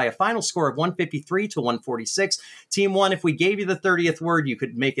 wins by a final score of 153 to 146. Team 1, if we gave you the 30th word, you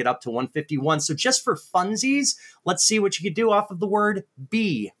could make it up to 151. So just for funsies, let's see what you could do off of the word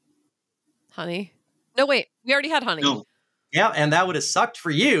bee. Honey. No, wait. We already had honey. No. Yeah, and that would have sucked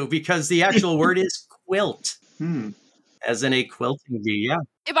for you because the actual word is quilt. As in a quilting bee, yeah.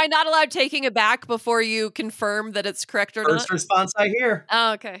 Am I not allowed taking it back before you confirm that it's correct or First not? response I hear.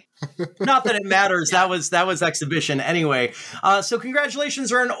 Oh, okay. Not that it matters. That was exhibition anyway. So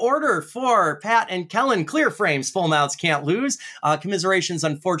congratulations are in order for Pat and Kellyn. Clear frames, full mouths can't lose. Commiserations,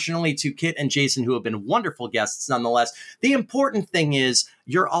 unfortunately, to Kit and Jason, who have been wonderful guests nonetheless. The important thing is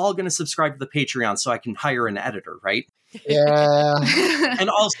you're all going to subscribe to the Patreon so I can hire an editor, right? Yeah. And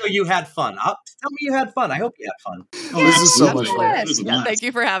also you had fun. Tell me you had fun. I hope you had fun. Oh, this is so much fun. Yeah, thank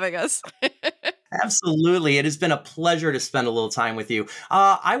you for having us. Absolutely. It has been a pleasure to spend a little time with you.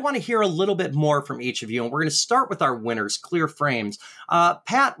 I want to hear a little bit more from each of you, and we're going to start with our winners, Clear Frames.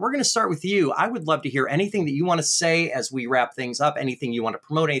 Pat, we're going to start with you. I would love to hear anything that you want to say as we wrap things up, anything you want to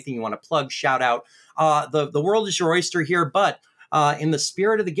promote, anything you want to plug, shout out. The world is your oyster here, but in the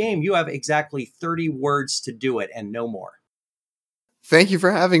spirit of the game, you have exactly 30 words to do it and no more. Thank you for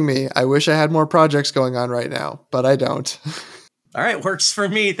having me. I wish I had more projects going on right now, but I don't. All right, works for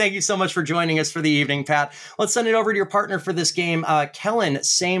me. Thank you so much for joining us for the evening, Pat. Let's send it over to your partner for this game. Kellyn,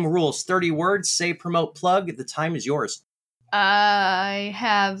 same rules, 30 words, say, promote, plug. The time is yours. I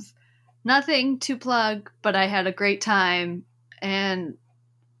have nothing to plug, but I had a great time, and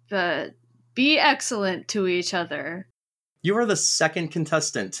be excellent to each other. You are the second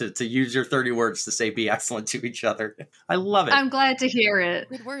contestant to use your 30 words to say be excellent to each other. I love it. I'm glad to hear it.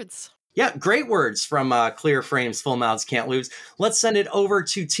 Good words. Yeah, great words from Clear Frames, Full Mouths Can't Lose. Let's send it over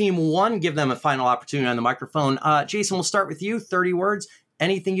to Team 1, give them a final opportunity on the microphone. Jason, we'll start with you. 30 words.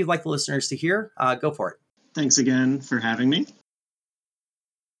 Anything you'd like the listeners to hear, go for it. Thanks again for having me.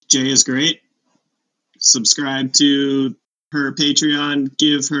 Jay is great. Subscribe to her Patreon.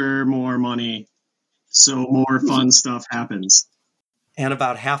 Give her more money so more fun stuff happens. And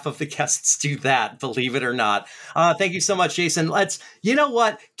about half of the guests do that, believe it or not. Thank you so much, Jason. You know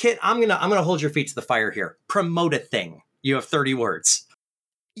what, Kit, I'm gonna hold your feet to the fire here. Promote a thing. You have 30 words.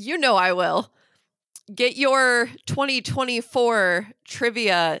 You know I will. Get your 2024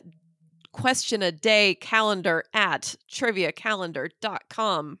 trivia question a day calendar at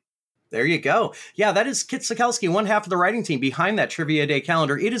triviacalendar.com. There you go. Yeah, that is Kit Sekelsky, one half of the writing team behind that Trivia Day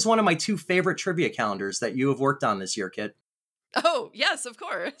calendar. It is one of my 2 favorite trivia calendars that you have worked on this year, Kit. Oh, yes, of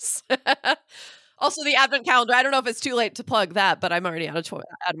course. Also, the Advent calendar. I don't know if it's too late to plug that, but I'm already out of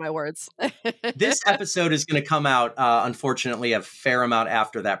my words. This episode is going to come out, unfortunately, a fair amount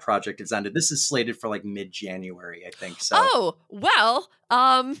after that project is ended. This is slated for like mid-January, I think. So. Oh, well,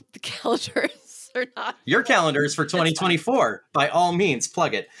 the calendar is or not. Your calendar is for 2024. By all means,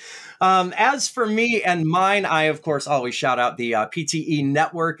 plug it. As for me and mine, I, of course, always shout out the PTE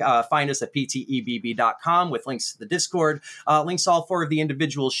Network. Find us at ptebb.com with links to the Discord, links to all 4 of the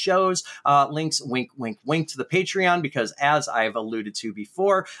individual shows, links, wink, wink, wink, to the Patreon, because as I've alluded to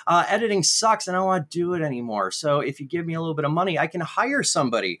before, editing sucks and I don't want to do it anymore. So if you give me a little bit of money, I can hire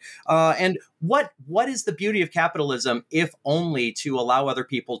somebody. And what is the beauty of capitalism if only to allow other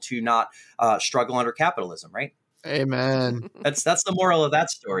people to not struggle under capitalism, right? Amen. That's the moral of that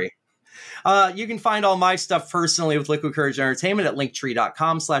story. You can find all my stuff personally with Liquid Courage Entertainment at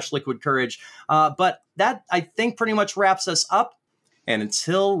linktree.com/Liquid Courage. But that, I think, pretty much wraps us up. And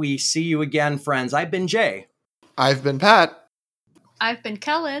until we see you again, friends, I've been Jay. I've been Pat. I've been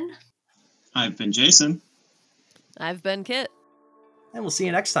Kellyn. I've been Jason. I've been Kit. And we'll see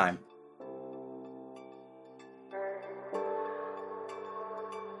you next time.